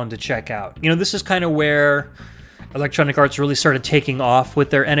definitely one to check out. This is kind of where Electronic Arts really started taking off with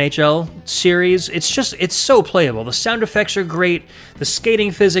their NHL series. It's so playable. The sound effects are great. The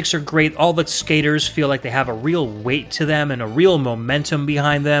skating physics are great. All the skaters feel like they have a real weight to them and a real momentum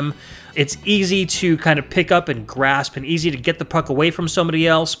behind them. It's easy to kind of pick up and grasp and easy to get the puck away from somebody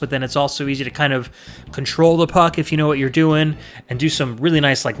else, but then it's also easy to kind of control the puck if you know what you're doing and do some really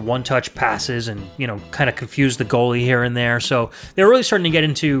nice one-touch passes and, kind of confuse the goalie here and there. So they're really starting to get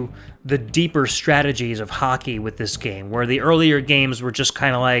into the deeper strategies of hockey with this game, where the earlier games were just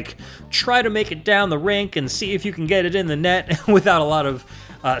kind of try to make it down the rink and see if you can get it in the net without a lot of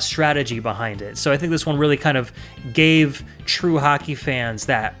strategy behind it. So I think this one really kind of gave true hockey fans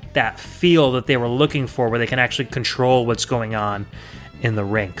that feel that they were looking for, where they can actually control what's going on in the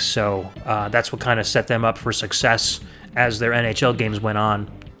rink. So that's what kind of set them up for success as their NHL games went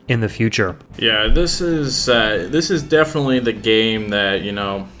on in the future. Yeah, this is definitely the game that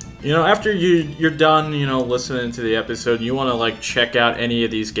after you're done listening to the episode, you want to like check out any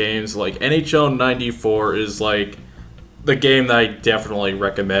of these games. Like NHL 94 is like the game that I definitely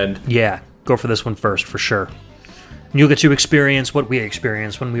recommend. Yeah, go for this one first for sure. And you'll get to experience what we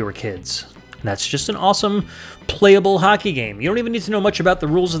experienced when we were kids. And that's just an awesome playable hockey game. You don't even need to know much about the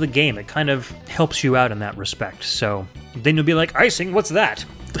rules of the game. It kind of helps you out in that respect. So then you'll be like, icing, what's that?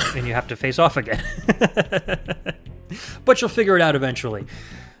 And you have to face off again. But you'll figure it out eventually.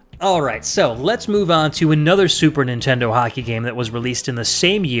 All right, so let's move on to another Super Nintendo hockey game that was released in the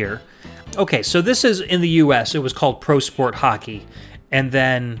same year. Okay, so this is in the US. It was called Pro Sport Hockey. And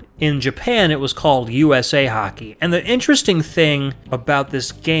then in Japan, it was called USA Hockey. And the interesting thing about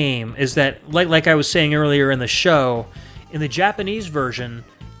this game is that, like I was saying earlier in the show, in the Japanese version,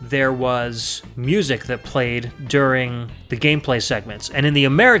 there was music that played during the gameplay segments. And in the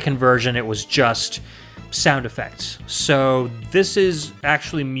American version, it was just sound effects. So this is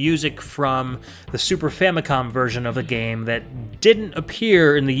actually music from the Super Famicom version of the game that didn't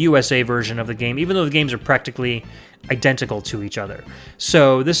appear in the USA version of the game, even though the games are practically identical to each other.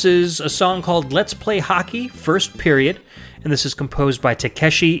 So this is a song called Let's Play Hockey, First Period, and this is composed by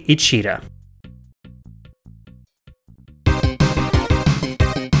Takeshi Ichida.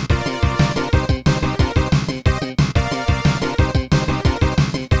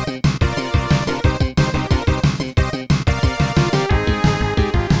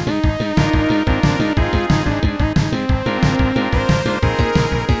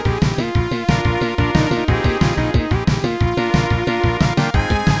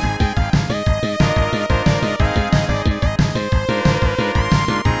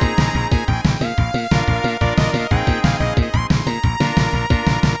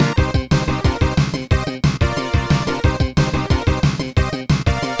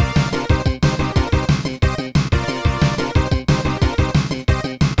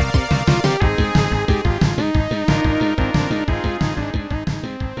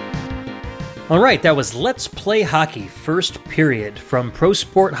 Alright, that was Let's Play Hockey, First Period, from Pro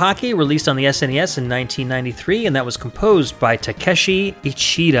Sport Hockey, released on the SNES in 1993, and that was composed by Takeshi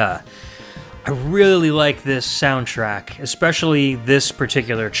Ichida. I really like this soundtrack, especially this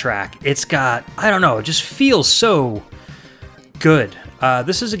particular track. It's got, it just feels so good.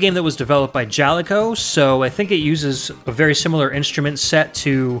 This is a game that was developed by Jaleco, so I think it uses a very similar instrument set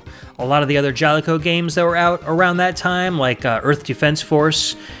to a lot of the other Jaleco games that were out around that time, like Earth Defense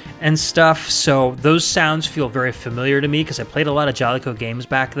Force and stuff, so those sounds feel very familiar to me because I played a lot of Jaleco games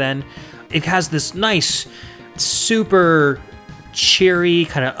back then. It has this nice, super cheery,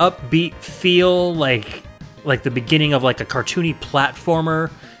 kind of upbeat feel, like the beginning of like a cartoony platformer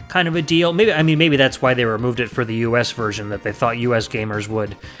kind of a deal. Maybe that's why they removed it for the US version, that they thought US gamers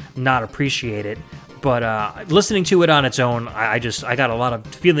would not appreciate it. But listening to it on its own, I got a lot of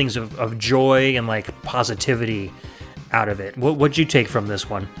feelings of joy and like positivity out of it. What'd you take from this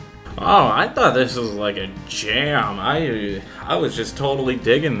one? Oh, I thought this was like a jam. I was just totally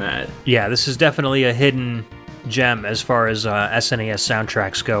digging that. Yeah, this is definitely a hidden gem as far as SNES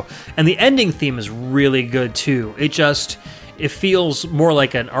soundtracks go. And the ending theme is really good too. It feels more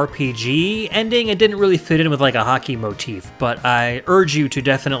like an RPG ending. It didn't really fit in with like a hockey motif, but I urge you to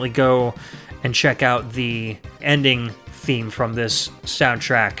definitely go and check out the ending theme from this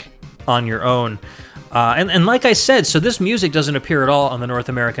soundtrack on your own. And like I said, so this music doesn't appear at all on the North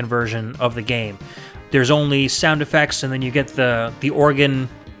American version of the game. There's only sound effects, and then you get the organ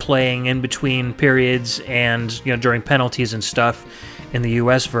playing in between periods and during penalties and stuff in the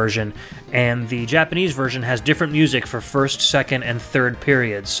US version. And the Japanese version has different music for first, second, and third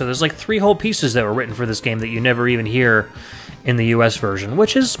periods. So there's like 3 whole pieces that were written for this game that you never even hear in the US version,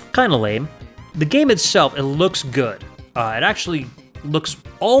 which is kind of lame. The game itself, it looks good. It actually looks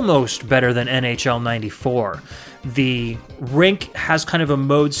almost better than NHL 94. The rink has kind of a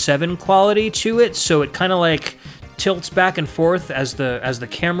Mode 7 quality to it, so it kind of like tilts back and forth as the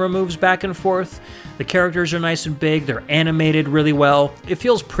camera moves back and forth. The characters are nice and big, they're animated really well. It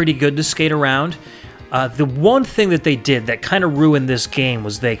feels pretty good to skate around. The one thing that they did that kind of ruined this game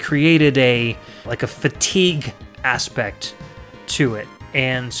was they created a fatigue aspect to it.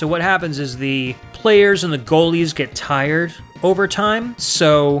 And so what happens is the players and the goalies get tired over time,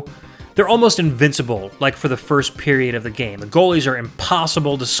 so they're almost invincible, like for the first period of the game. The goalies are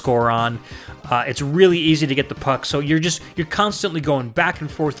impossible to score on. It's really easy to get the puck, so you're constantly going back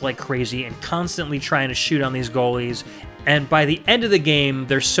and forth like crazy and constantly trying to shoot on these goalies. And by the end of the game,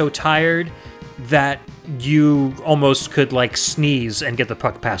 they're so tired that you almost could like sneeze and get the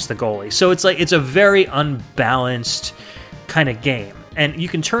puck past the goalie. So it's a very unbalanced kind of game. And you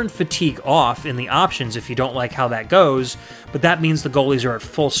can turn fatigue off in the options if you don't like how that goes, but that means the goalies are at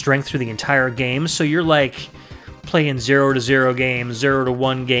full strength through the entire game, so you're like playing 0-0 games,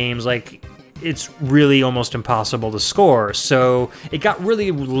 0-1 games, like it's really almost impossible to score. So it got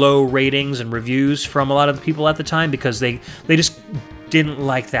really low ratings and reviews from a lot of the people at the time because they just didn't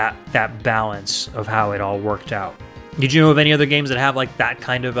like that balance of how it all worked out. Did you know of any other games that have like that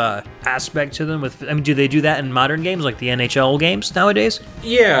kind of aspect to them? Do they do that in modern games like the NHL games nowadays?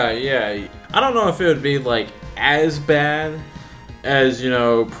 Yeah. I don't know if it would be like as bad as,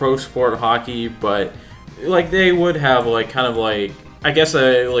 pro sport hockey, but like they would have like kind of like, I guess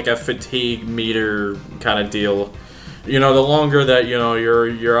a fatigue meter kind of deal. The longer that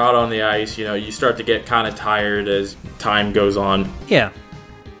you're out on the ice, you start to get kind of tired as time goes on. Yeah,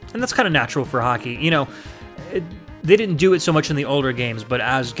 and that's kind of natural for hockey. They didn't do it so much in the older games, but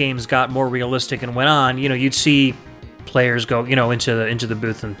as games got more realistic and went on, you'd see players go, into the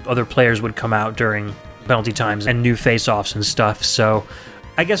booth, and other players would come out during penalty times and new face-offs and stuff. So,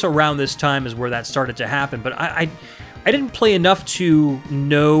 I guess around this time is where that started to happen. But I didn't play enough to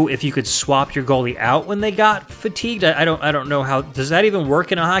know if you could swap your goalie out when they got fatigued. I don't know how. Does that even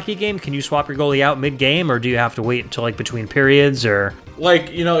work in a hockey game? Can you swap your goalie out mid-game, or do you have to wait until like between periods, or? Like,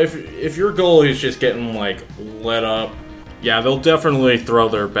 if your goalie is just getting like let up, yeah, they'll definitely throw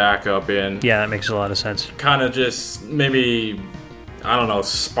their backup in. Yeah, that makes a lot of sense. Kind of just maybe, I don't know,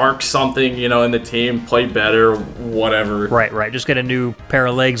 spark something, in the team, play better, whatever. Right. Just get a new pair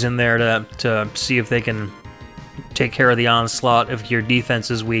of legs in there to see if they can take care of the onslaught if your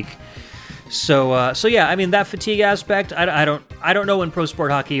defense is weak. So yeah, I mean that fatigue aspect. I don't know in pro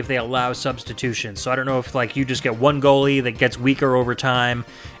sport hockey if they allow substitutions. So I don't know if like you just get one goalie that gets weaker over time,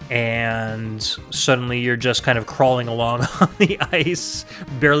 and suddenly you're just kind of crawling along on the ice,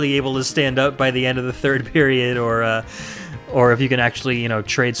 barely able to stand up by the end of the third period, or if you can actually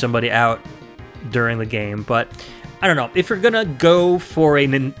trade somebody out during the game. But I don't know if you're gonna go for a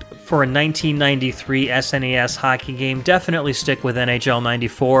 1993 SNES hockey game, definitely stick with NHL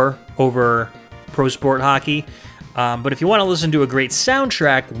 94 over Pro Sport Hockey. But if you want to listen to a great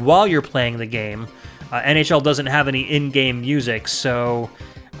soundtrack while you're playing the game, NHL doesn't have any in-game music, so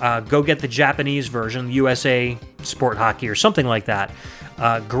go get the Japanese version, USA Sport Hockey or something like that.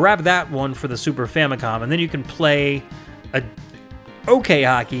 Grab that one for the Super Famicom, and then you can play a okay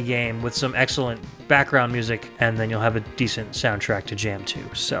hockey game with some excellent background music, and then you'll have a decent soundtrack to jam to.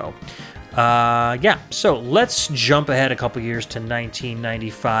 So, so let's jump ahead a couple years to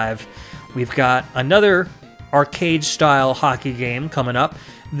 1995. We've got another arcade-style hockey game coming up.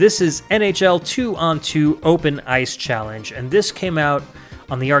 This is NHL 2-on-2 Open Ice Challenge, and this came out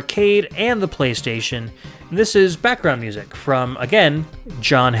on the arcade and the PlayStation. And this is background music from, again,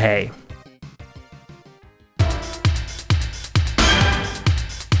 John Hay.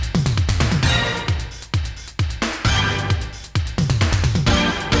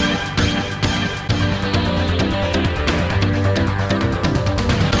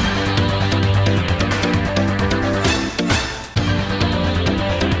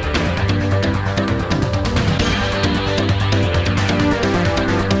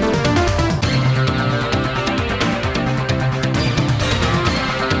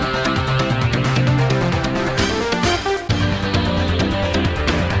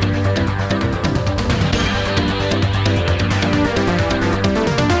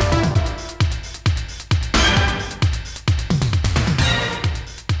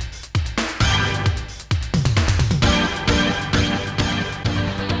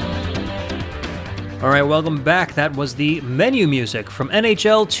 Alright, welcome back. That was the menu music from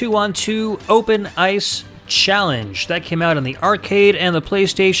NHL 2-on-2 Open Ice Challenge. That came out on the arcade and the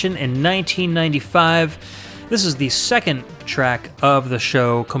PlayStation in 1995. This is the second track of the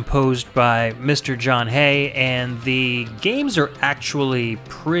show, composed by Mr. John Hay, and the games are actually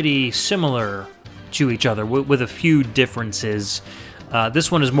pretty similar to each other, with a few differences.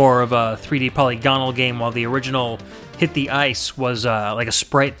 This one is more of a 3D polygonal game, while the original Hit the Ice was like a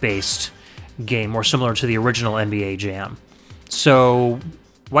sprite-based game, more similar to the original NBA Jam. So,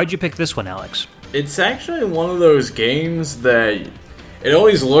 why'd you pick this one, Alex? It's actually one of those games that it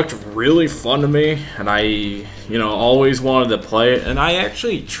always looked really fun to me, and I, always wanted to play it. And I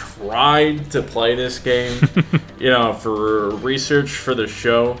actually tried to play this game, for research for the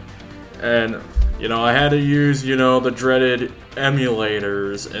show. And, I had to use, the dreaded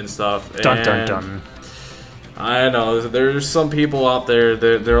emulators and stuff. Dun dun dun. I know, there's some people out there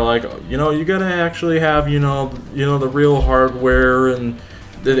that they're like, you gotta actually have, the real hardware and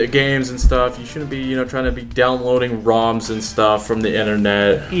the games and stuff. You shouldn't be, trying to be downloading ROMs and stuff from the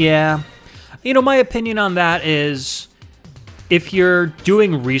internet. Yeah. My opinion on that is If you're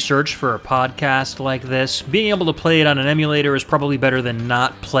doing research for a podcast like this, being able to play it on an emulator is probably better than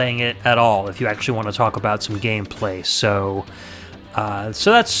not playing it at all if you actually want to talk about some gameplay. So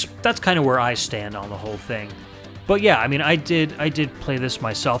that's kind of where I stand on the whole thing. But yeah, I mean, I did play this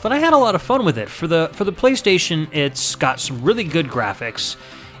myself, and I had a lot of fun with it. For the PlayStation, it's got some really good graphics,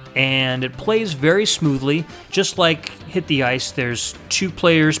 and it plays very smoothly. Just like Hit the Ice, there's 2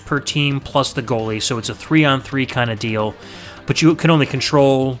 players per team plus the goalie, so it's a 3-on-3 kind of deal. But you can only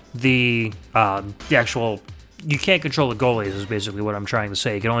control the actual. You can't control the goalies, is basically what I'm trying to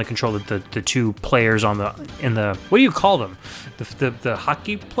say. You can only control the 2 players in the what do you call them? The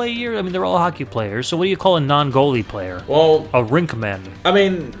hockey player? I mean, they're all hockey players. So what do you call a non-goalie player? Well, a rinkman. I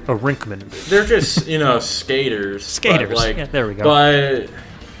mean, a rinkman. They're just skaters. Skaters. Like, yeah, there we go. But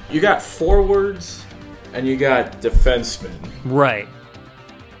you got forwards and you got defensemen. Right.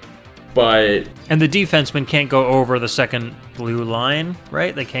 But and the defensemen can't go over the second blue line,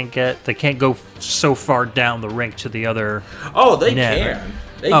 right? They can't go so far down the rink to the other. Oh, they net. can.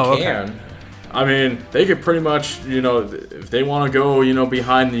 They can. Okay. I mean, they could pretty much, if they want to go,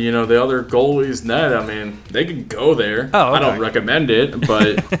 behind the other goalie's net. I mean, they could go there. Oh, okay. I don't recommend it,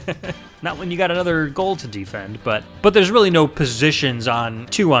 but not when you got another goal to defend. But there's really no positions on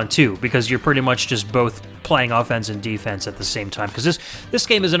 2-on-2 because you're pretty much just both playing offense and defense at the same time. Because this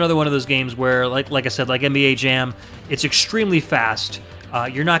game is another one of those games where, like I said, like NBA Jam, it's extremely fast.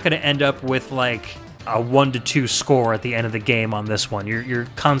 You're not going to end up with like a 1-2 score at the end of the game on this one. You're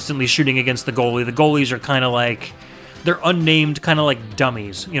constantly shooting against the goalie. The goalies are kind of like, they're unnamed, kind of like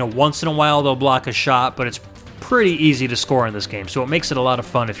dummies. Once in a while they'll block a shot, but it's pretty easy to score in this game. So it makes it a lot of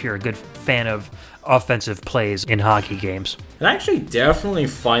fun if you're a good fan of offensive plays in hockey games. And I actually definitely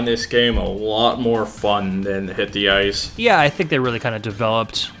find this game a lot more fun than Hit the Ice. Yeah, I think they really kind of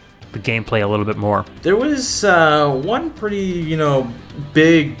developed the gameplay a little bit more. There was one pretty,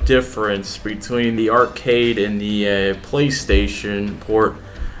 big difference between the arcade and the PlayStation port,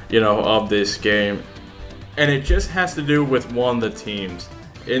 of this game. And it just has to do with one of the teams.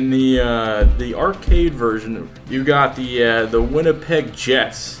 In the arcade version, you got the Winnipeg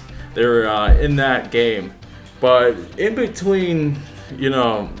Jets. They're in that game. But in between,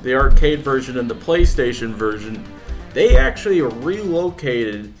 the arcade version and the PlayStation version, they actually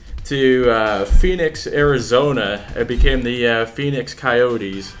relocated to Phoenix, Arizona. It became the Phoenix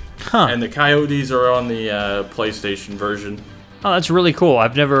Coyotes. Huh. And the Coyotes are on the PlayStation version. Oh, that's really cool.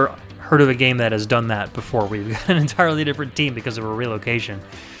 I've never heard of a game that has done that before. We've got an entirely different team because of a relocation.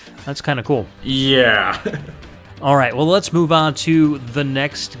 That's kind of cool. Yeah. All right, well, let's move on to the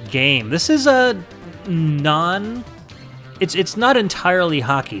next game. This is a It's not entirely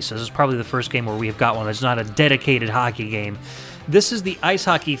hockey, so this is probably the first game where we've got one that's not a dedicated hockey game. This is the ice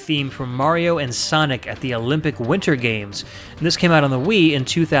hockey theme from Mario and Sonic at the Olympic Winter Games. And this came out on the Wii in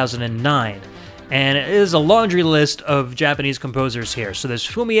 2009. And it is a laundry list of Japanese composers here. So there's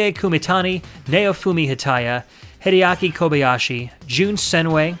Fumie Kumitani, Naofumi Hitaya, Hideaki Kobayashi, Jun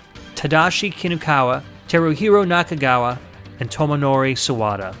Senway, Tadashi Kinukawa, Teruhiro Nakagawa, and Tomonori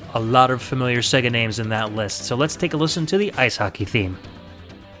Sawada. A lot of familiar Sega names in that list. So let's take a listen to the ice hockey theme.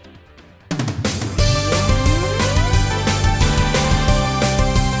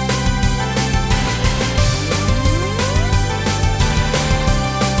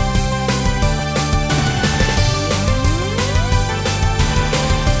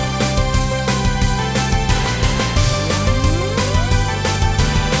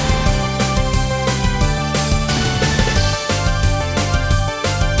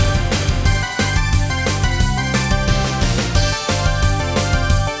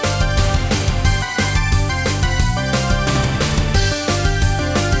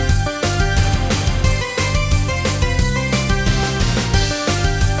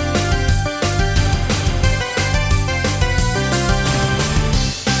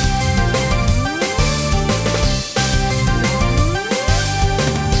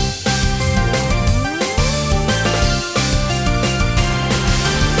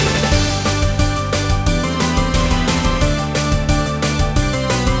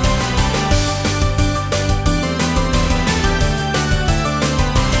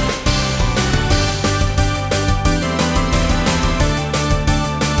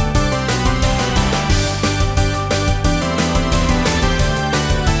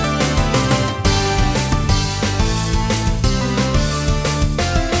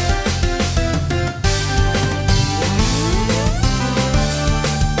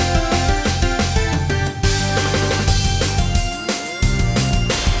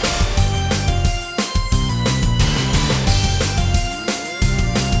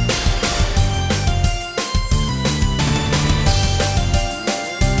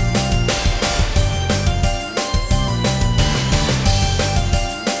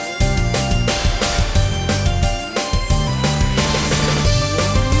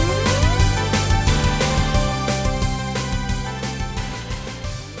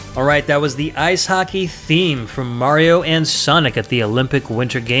 Alright, that was the ice hockey theme from Mario and Sonic at the Olympic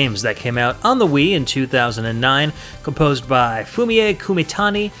Winter Games that came out on the Wii in 2009, composed by Fumie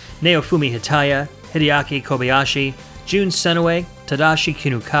Kumitani, Naofumi Hitaya, Hideaki Kobayashi, Jun Senoue, Tadashi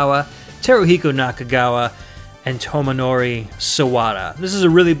Kinukawa, Teruhiko Nakagawa, and Tomonori Sawada. This is a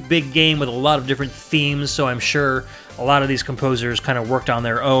really big game with a lot of different themes, so I'm sure a lot of these composers kind of worked on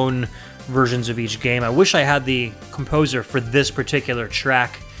their own versions of each game. I wish I had the composer for this particular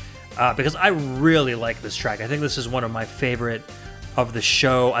track, because I really like this track. I think this is one of my favorite of the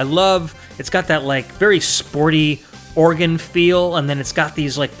show. I love, it's got that like very sporty organ feel, and then it's got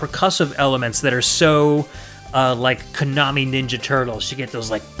these like percussive elements that are so like Konami Ninja Turtles. You get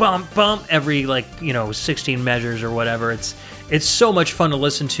those like bump bump every 16 measures or whatever. It's so much fun to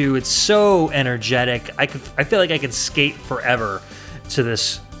listen to. It's so energetic. I feel like I could skate forever to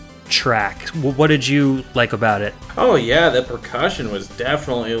this track. What did you like about it? Oh yeah, the percussion was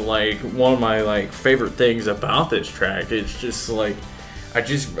definitely like one of my favorite things about this track. It's just like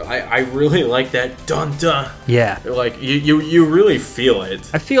I really like that dun dun. Yeah. Like you really feel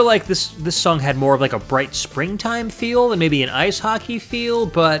it. I feel like this song had more of like a bright springtime feel and maybe an ice hockey feel,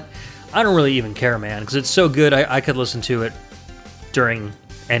 but I don't really even care, man, because it's so good. I could listen to it during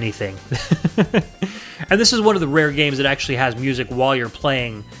anything. And this is one of the rare games that actually has music while you're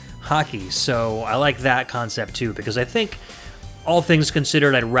playing hockey, so I like that concept too, because I think all things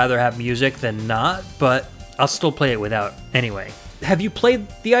considered I'd rather have music than not, but I'll still play it without anyway. Have you played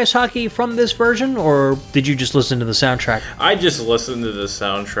the ice hockey from this version, or did you just listen to the soundtrack? I just listened to the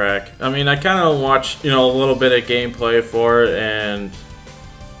soundtrack. I mean, I kind of watched, a little bit of gameplay for it, and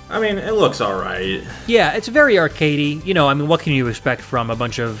I mean, it looks alright. Yeah, it's very arcadey. What can you expect from a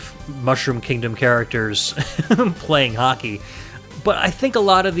bunch of Mushroom Kingdom characters playing hockey? But I think a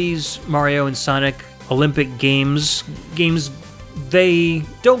lot of these Mario and Sonic Olympic games, they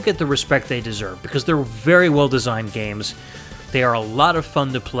don't get the respect they deserve, because they're very well-designed games. They are a lot of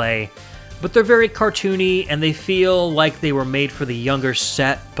fun to play, but they're very cartoony, and they feel like they were made for the younger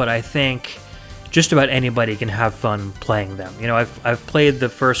set, but I think just about anybody can have fun playing them. I've played the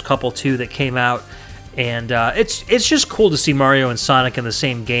first couple too that came out, and it's just cool to see Mario and Sonic in the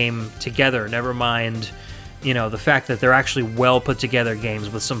same game together, never mind, the fact that they're actually well put together games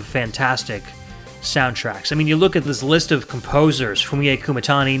with some fantastic soundtracks. I mean, you look at this list of composers, Fumie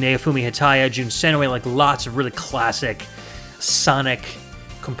Kumitani, Naofumi Hitaya, Jun Senoue, like lots of really classic Sonic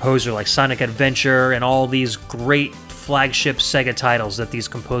composer like Sonic Adventure and all these great flagship Sega titles that these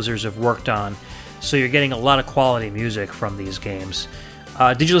composers have worked on. So you're getting a lot of quality music from these games.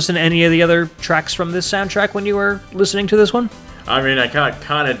 Did you listen to any of the other tracks from this soundtrack when you were listening to this one? I mean, I got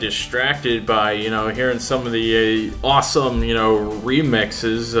kind of distracted by, hearing some of the awesome,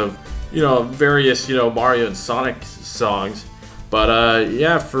 remixes of, various, Mario and Sonic songs. But,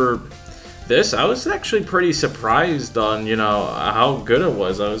 yeah, for this, I was actually pretty surprised on, how good it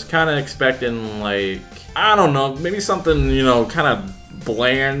was. I was kind of expecting, I don't know, maybe something, kind of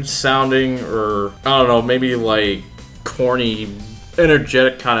bland sounding, or, I don't know, maybe, corny,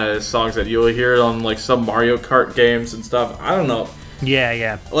 energetic kind of songs that you'll hear on, some Mario Kart games and stuff. I don't know.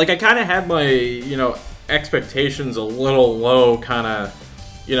 Yeah. I kind of had my, expectations a little low, kind of,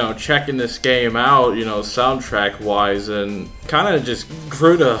 checking this game out, soundtrack-wise, and kind of just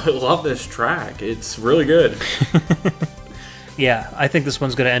grew to love this track. It's really good. Yeah, I think this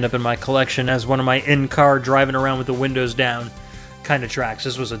one's going to end up in my collection as one of my in-car driving around with the windows down kind of tracks.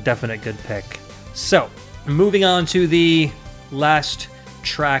 This was a definite good pick. So, moving on to the last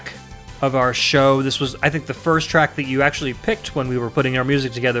track of our show. This was, I think, the first track that you actually picked when we were putting our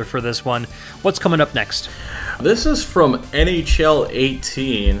music together for this one. What's coming up next? This is from NHL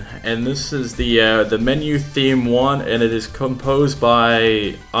 18, and this is the menu theme one, and it is composed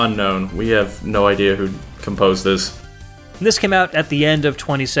by Unknown. We have no idea who composed this. This came out at the end of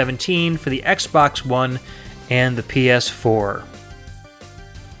 2017 for the Xbox One and the PS4.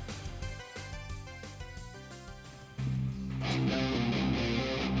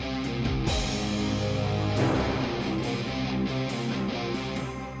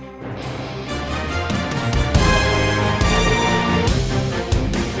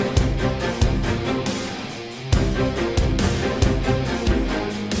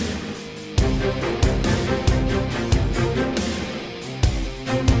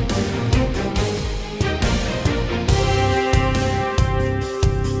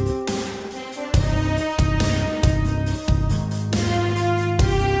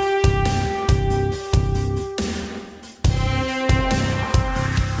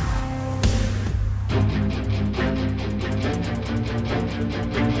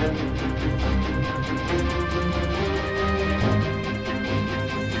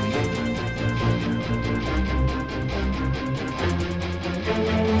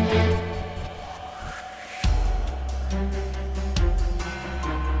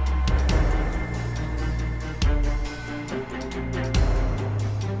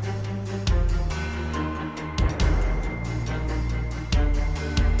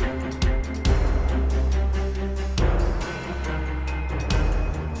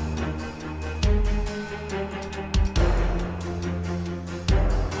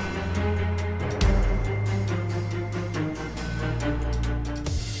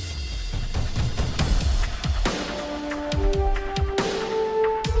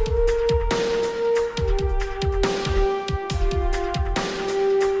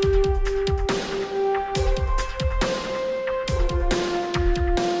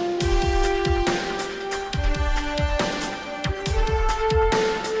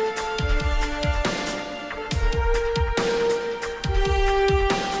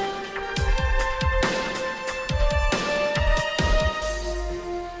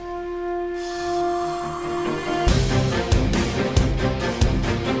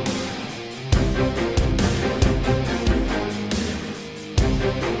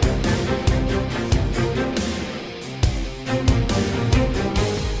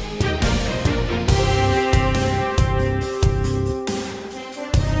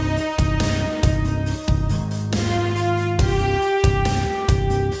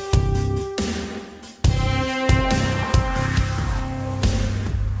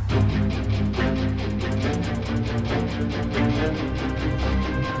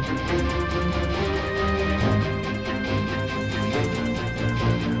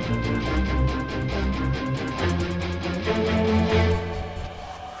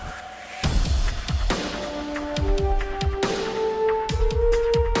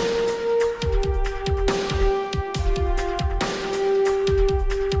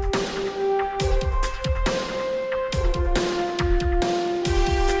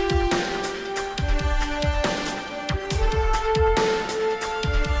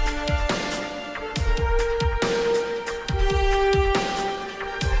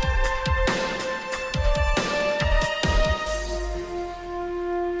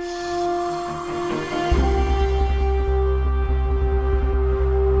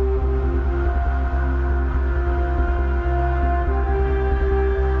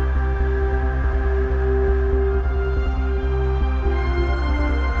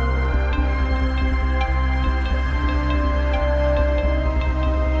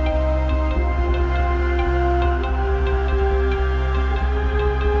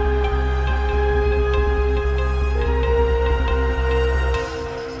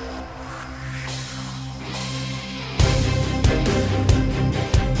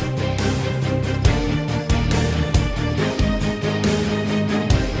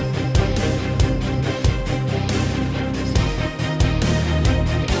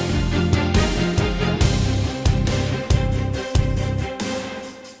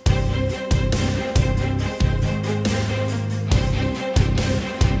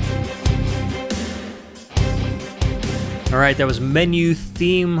 right, that was Menu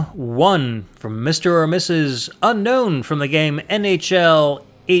Theme 1 from Mr. or Mrs. Unknown from the game NHL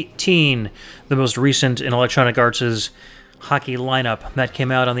 18, the most recent in Electronic Arts' hockey lineup. That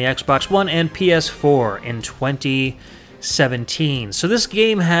came out on the Xbox One and PS4 in 2017. So this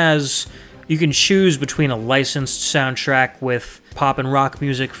game has, you can choose between a licensed soundtrack with pop and rock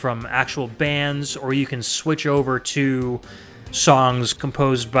music from actual bands, or you can switch over to songs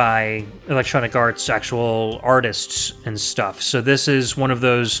composed by Electronic Arts actual artists and stuff. So this is one of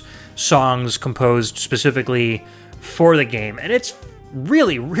those songs composed specifically for the game, and it's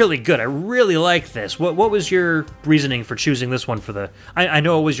really, really good. I really like this. What was your reasoning for choosing this one for the... I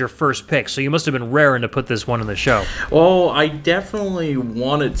know it was your first pick, so you must have been raring to put this one on the show. Well, I definitely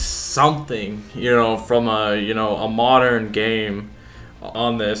wanted something, from a modern game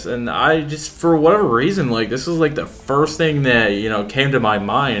on this, and I just, for whatever reason, this is the first thing that came to my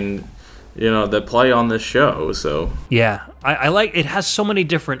mind, that play on this show. So yeah, I like it. Has so many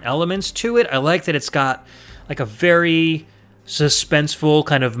different elements to it. I like that it's got a very suspenseful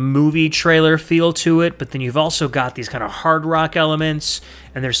kind of movie trailer feel to it, but then you've also got these kind of hard rock elements,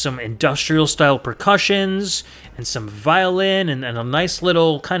 and there's some industrial style percussions and some violin and a nice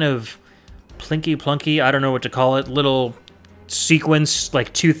little kind of plinky plunky, I don't know what to call it, little sequence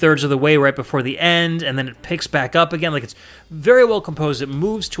 2/3 of the way right before the end, and then it picks back up again. It's very well composed. It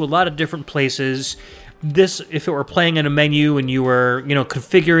moves to a lot of different places. This, if it were playing in a menu and you were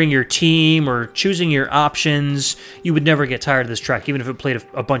configuring your team or choosing your options, you would never get tired of this track, even if it played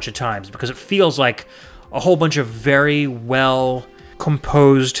a bunch of times, because it feels like a whole bunch of very well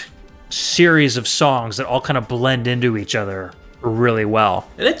composed series of songs that all kind of blend into each other really well.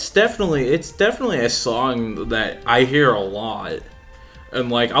 And it's definitely a song that I hear a lot,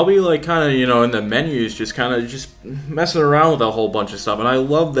 and I'll be kind of in the menus just messing around with a whole bunch of stuff, and I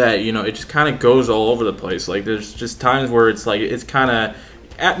love that it just kind of goes all over the place. There's just times where it's it's kind of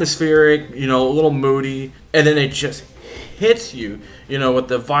atmospheric, a little moody, and then it just hits you with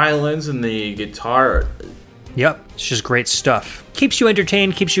the violins and the guitar. Yep, it's just great stuff. Keeps you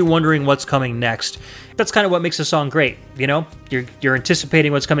entertained, keeps you wondering what's coming next. That's kind of what makes a song great, You're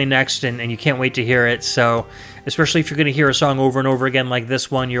anticipating what's coming next, and you can't wait to hear it. So, especially if you're going to hear a song over and over again like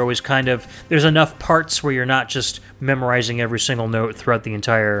this one, you're always there's enough parts where you're not just memorizing every single note throughout the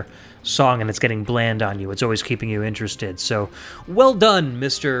entire song and it's getting bland on you. It's always keeping you interested. So, well done,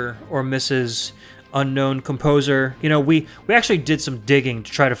 Mr. or Mrs. Unknown composer. We actually did some digging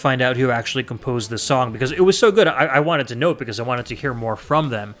to try to find out who actually composed this song, because it was so good. I wanted to know it because I wanted to hear more from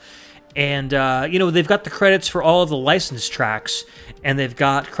them. And, they've got the credits for all of the licensed tracks, and they've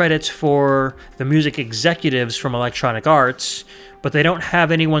got credits for the music executives from Electronic Arts, but they don't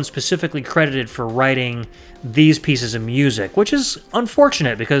have anyone specifically credited for writing these pieces of music, which is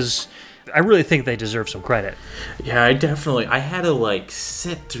unfortunate because I really think they deserve some credit. Yeah, I had to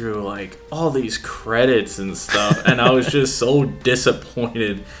sit through all these credits and stuff, and I was just so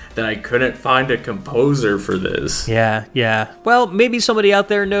disappointed that I couldn't find a composer for this. Yeah. Well, maybe somebody out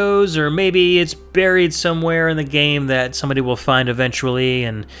there knows, or maybe it's buried somewhere in the game that somebody will find eventually,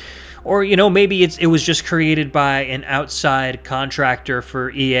 or maybe it was just created by an outside contractor for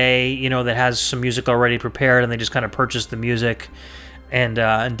EA, that has some music already prepared, and they just kind of purchased the music and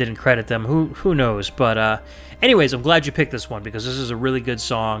didn't credit them. Who knows? But anyways, I'm glad you picked this one because this is a really good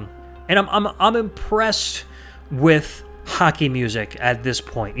song, and I'm impressed with hockey music at this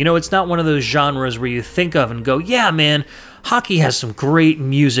point. It's not one of those genres where you think of and go, yeah, man, hockey has some great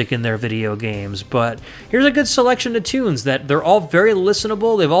music in their video games, but here's a good selection of tunes that they're all very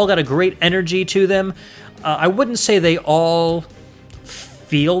listenable. They've all got a great energy to them. I wouldn't say they all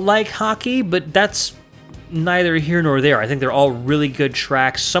feel like hockey, but that's neither here nor there. I think they're all really good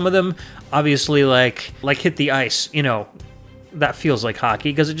tracks. Some of them, obviously, like Hit the Ice, that feels like hockey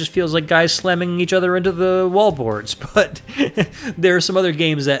because it just feels like guys slamming each other into the wallboards. But there are some other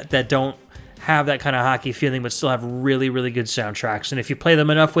games that don't have that kind of hockey feeling but still have really, really good soundtracks. And if you play them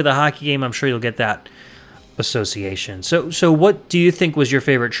enough with a hockey game, I'm sure you'll get that association. So what do you think was your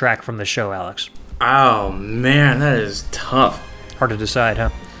favorite track from the show, Alex? Oh, man, that is tough. Hard to decide, huh?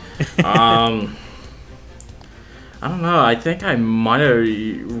 I don't know. I think I might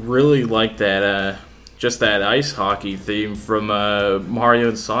have really liked that, just that ice hockey theme from Mario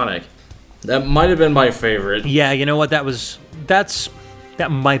and Sonic. That might have been my favorite. Yeah, you know what?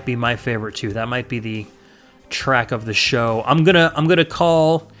 That might be my favorite too. That might be the track of the show. I'm gonna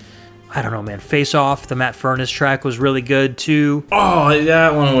call, I don't know, man, Face Off, the Matt Furnace track was really good too. Oh,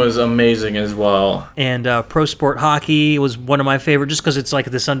 that one was amazing as well. And Pro Sport Hockey was one of my favorite just because it's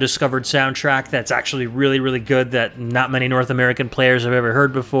this undiscovered soundtrack that's actually really, really good that not many North American players have ever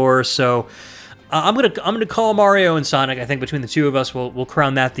heard before. So I'm gonna call Mario and Sonic. I think between the two of us, we'll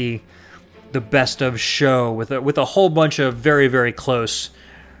crown that the best of show with a whole bunch of very, very close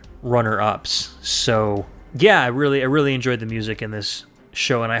runner-ups. So yeah, I really enjoyed the music in this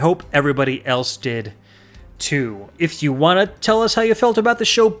show, and I hope everybody else did too. If you want to tell us how you felt about the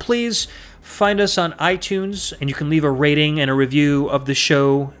show, please find us on iTunes, and you can leave a rating and a review of the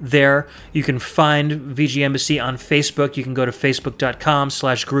show there. You can find VG Embassy on Facebook. You can go to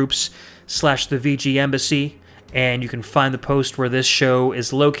facebook.com/groups/the VG Embassy, and you can find the post where this show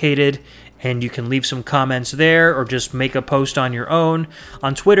is located, and you can leave some comments there or just make a post on your own.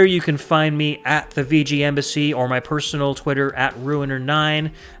 On Twitter, you can find me at the VG Embassy or my personal Twitter at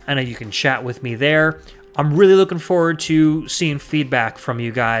Ruiner9. I know you can chat with me there. I'm really looking forward to seeing feedback from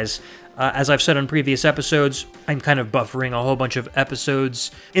you guys. As I've said on previous episodes, I'm kind of buffering a whole bunch of episodes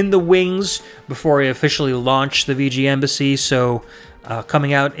in the wings before I officially launch the VG Embassy, so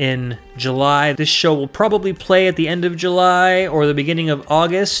coming out in July. This show will probably play at the end of July or the beginning of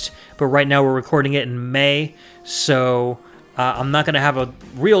August, but right now we're recording it in May, so I'm not going to have a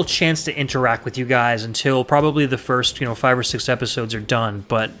real chance to interact with you guys until probably the first 5 or 6 episodes are done,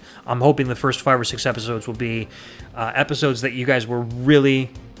 but I'm hoping the first 5 or 6 episodes will be episodes that you guys will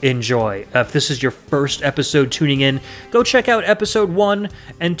really enjoy. If this is your first episode tuning in, go check out episode 1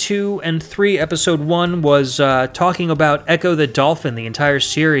 and 2 and 3. Episode 1 was talking about Echo the Dolphin, the entire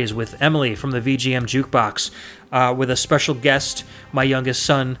series, with Emily from the VGM Jukebox, with a special guest, my youngest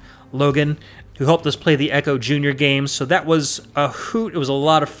son, Logan, who helped us play the Echo Junior games. So that was a hoot. It was a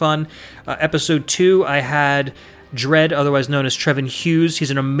lot of fun. Episode 2, I had Dread, otherwise known as Trevin Hughes.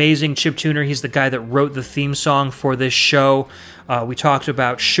 He's an amazing chiptuner. He's the guy that wrote the theme song for this show. We talked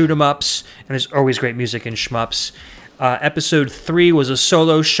about shoot 'em ups, and there's always great music in shmups. Episode 3 was a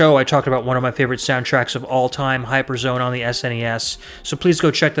solo show. I talked about one of my favorite soundtracks of all time, Hyperzone on the SNES. So please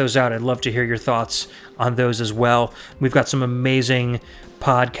go check those out. I'd love to hear your thoughts on those as well. We've got some amazing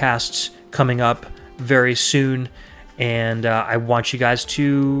podcasts coming up very soon, and I want you guys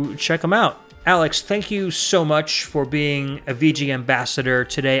to check them out. Alex, thank you so much for being a VG ambassador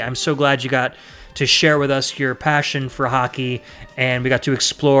today. I'm so glad you got to share with us your passion for hockey, and we got to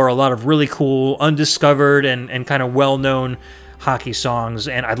explore a lot of really cool, undiscovered, and kind of well-known hockey songs,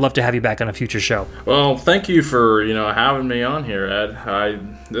 and I'd love to have you back on a future show. Well, thank you for, having me on here, Ed.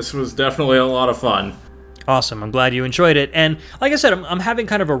 This was definitely a lot of fun. Awesome. I'm glad you enjoyed it. And like I said, I'm having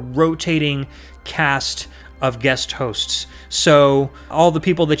kind of a rotating cast of guest hosts. So all the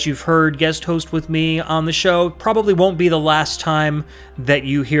people that you've heard guest host with me on the show probably won't be the last time that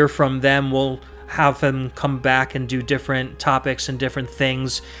you hear from them. We'll have them come back and do different topics and different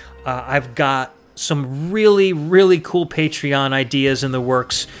things. I've got some really, really cool Patreon ideas in the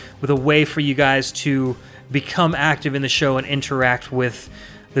works with a way for you guys to become active in the show and interact with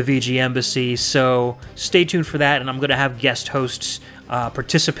the VG Embassy. So stay tuned for that, and I'm going to have guest hosts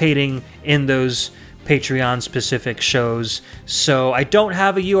participating in those Patreon-specific shows. So I don't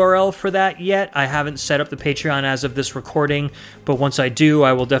have a URL for that yet. I haven't set up the Patreon as of this recording, but once I do,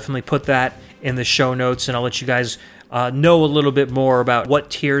 I will definitely put that in the show notes, and I'll let you guys know a little bit more about what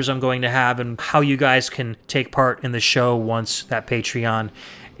tiers I'm going to have and how you guys can take part in the show once that Patreon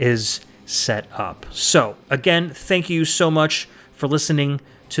is set up. So, again, thank you so much for listening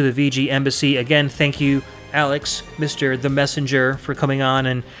to the VG Embassy. Again, thank you, Alex, Mr. The Messenger, for coming on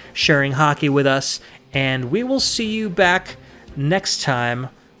and sharing hockey with us. And we will see you back next time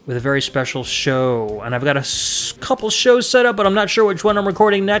with a very special show. And I've got a couple shows set up, but I'm not sure which one I'm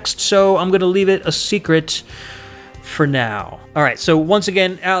recording next, so I'm going to leave it a secret for now. All right, so once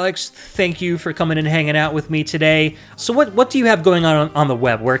again, Alex, thank you for coming and hanging out with me today. So what do you have going on the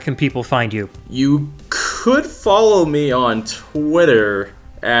web? Where can people find you? You could follow me on Twitter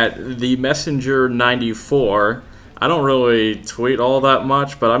at TheMessenger94. I don't really tweet all that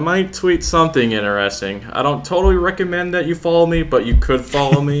much, but I might tweet something interesting. I don't totally recommend that you follow me, but you could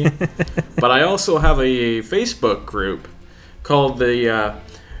follow me. But I also have a Facebook group called the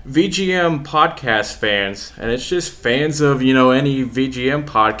VGM Podcast Fans, and it's just fans of, any VGM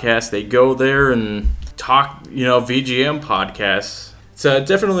podcast. They go there and talk, VGM podcasts. It's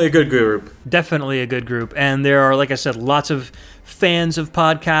definitely a good group. Definitely a good group. And there are, like I said, lots of fans of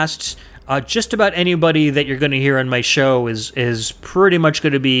podcasts. Just about anybody that you're going to hear on my show is pretty much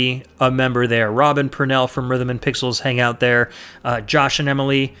going to be a member there. Robin Purnell from Rhythm and Pixels hang out there. Josh and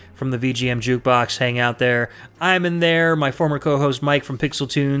Emily from the VGM Jukebox hang out there. I'm in there. My former co-host Mike from Pixel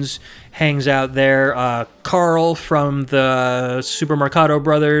Tunes hangs out there. Carl from the Supermercado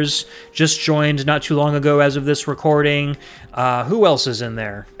Brothers just joined not too long ago as of this recording. Who else is in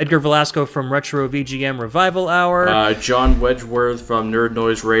there? Edgar Velasco from Retro VGM Revival Hour. John Wedgeworth from Nerd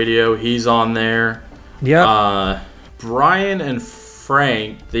Noise Radio. He's he's on there. Yep. Brian and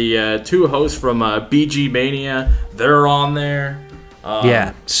Frank, the two hosts from BG Mania, they're on there.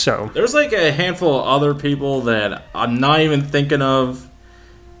 Yeah, so There's like a handful of other people that I'm not even thinking of,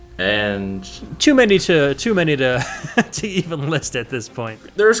 and too many to to even list at this point.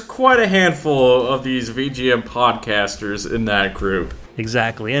 there's quite a handful of these VGM podcasters in that group.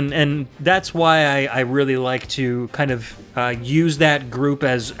 Exactly, and that's why I really like to kind of use that group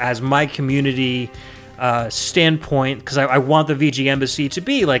as my community standpoint, because I want the VG Embassy to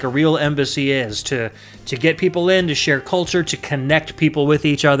be like a real embassy is, to get people in, to share culture, to connect people with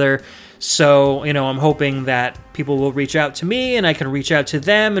each other. So, I'm hoping that people will reach out to me and I can reach out to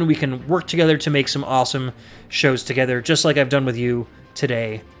them and we can work together to make some awesome shows together, just like I've done with you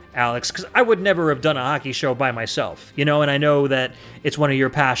today, Alex, because I would never have done a hockey show by myself, and I know that it's one of your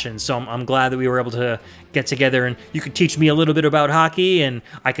passions, so I'm glad that we were able to get together and you could teach me a little bit about hockey and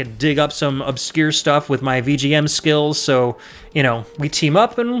I could dig up some obscure stuff with my VGM skills, so, we team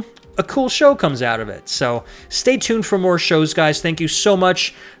up and a cool show comes out of it. So stay tuned for more shows, guys. Thank you so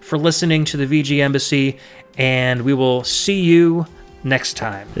much for listening to the VG Embassy, and we will see you next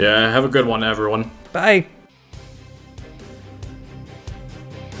time. Yeah, have a good one, everyone. Bye.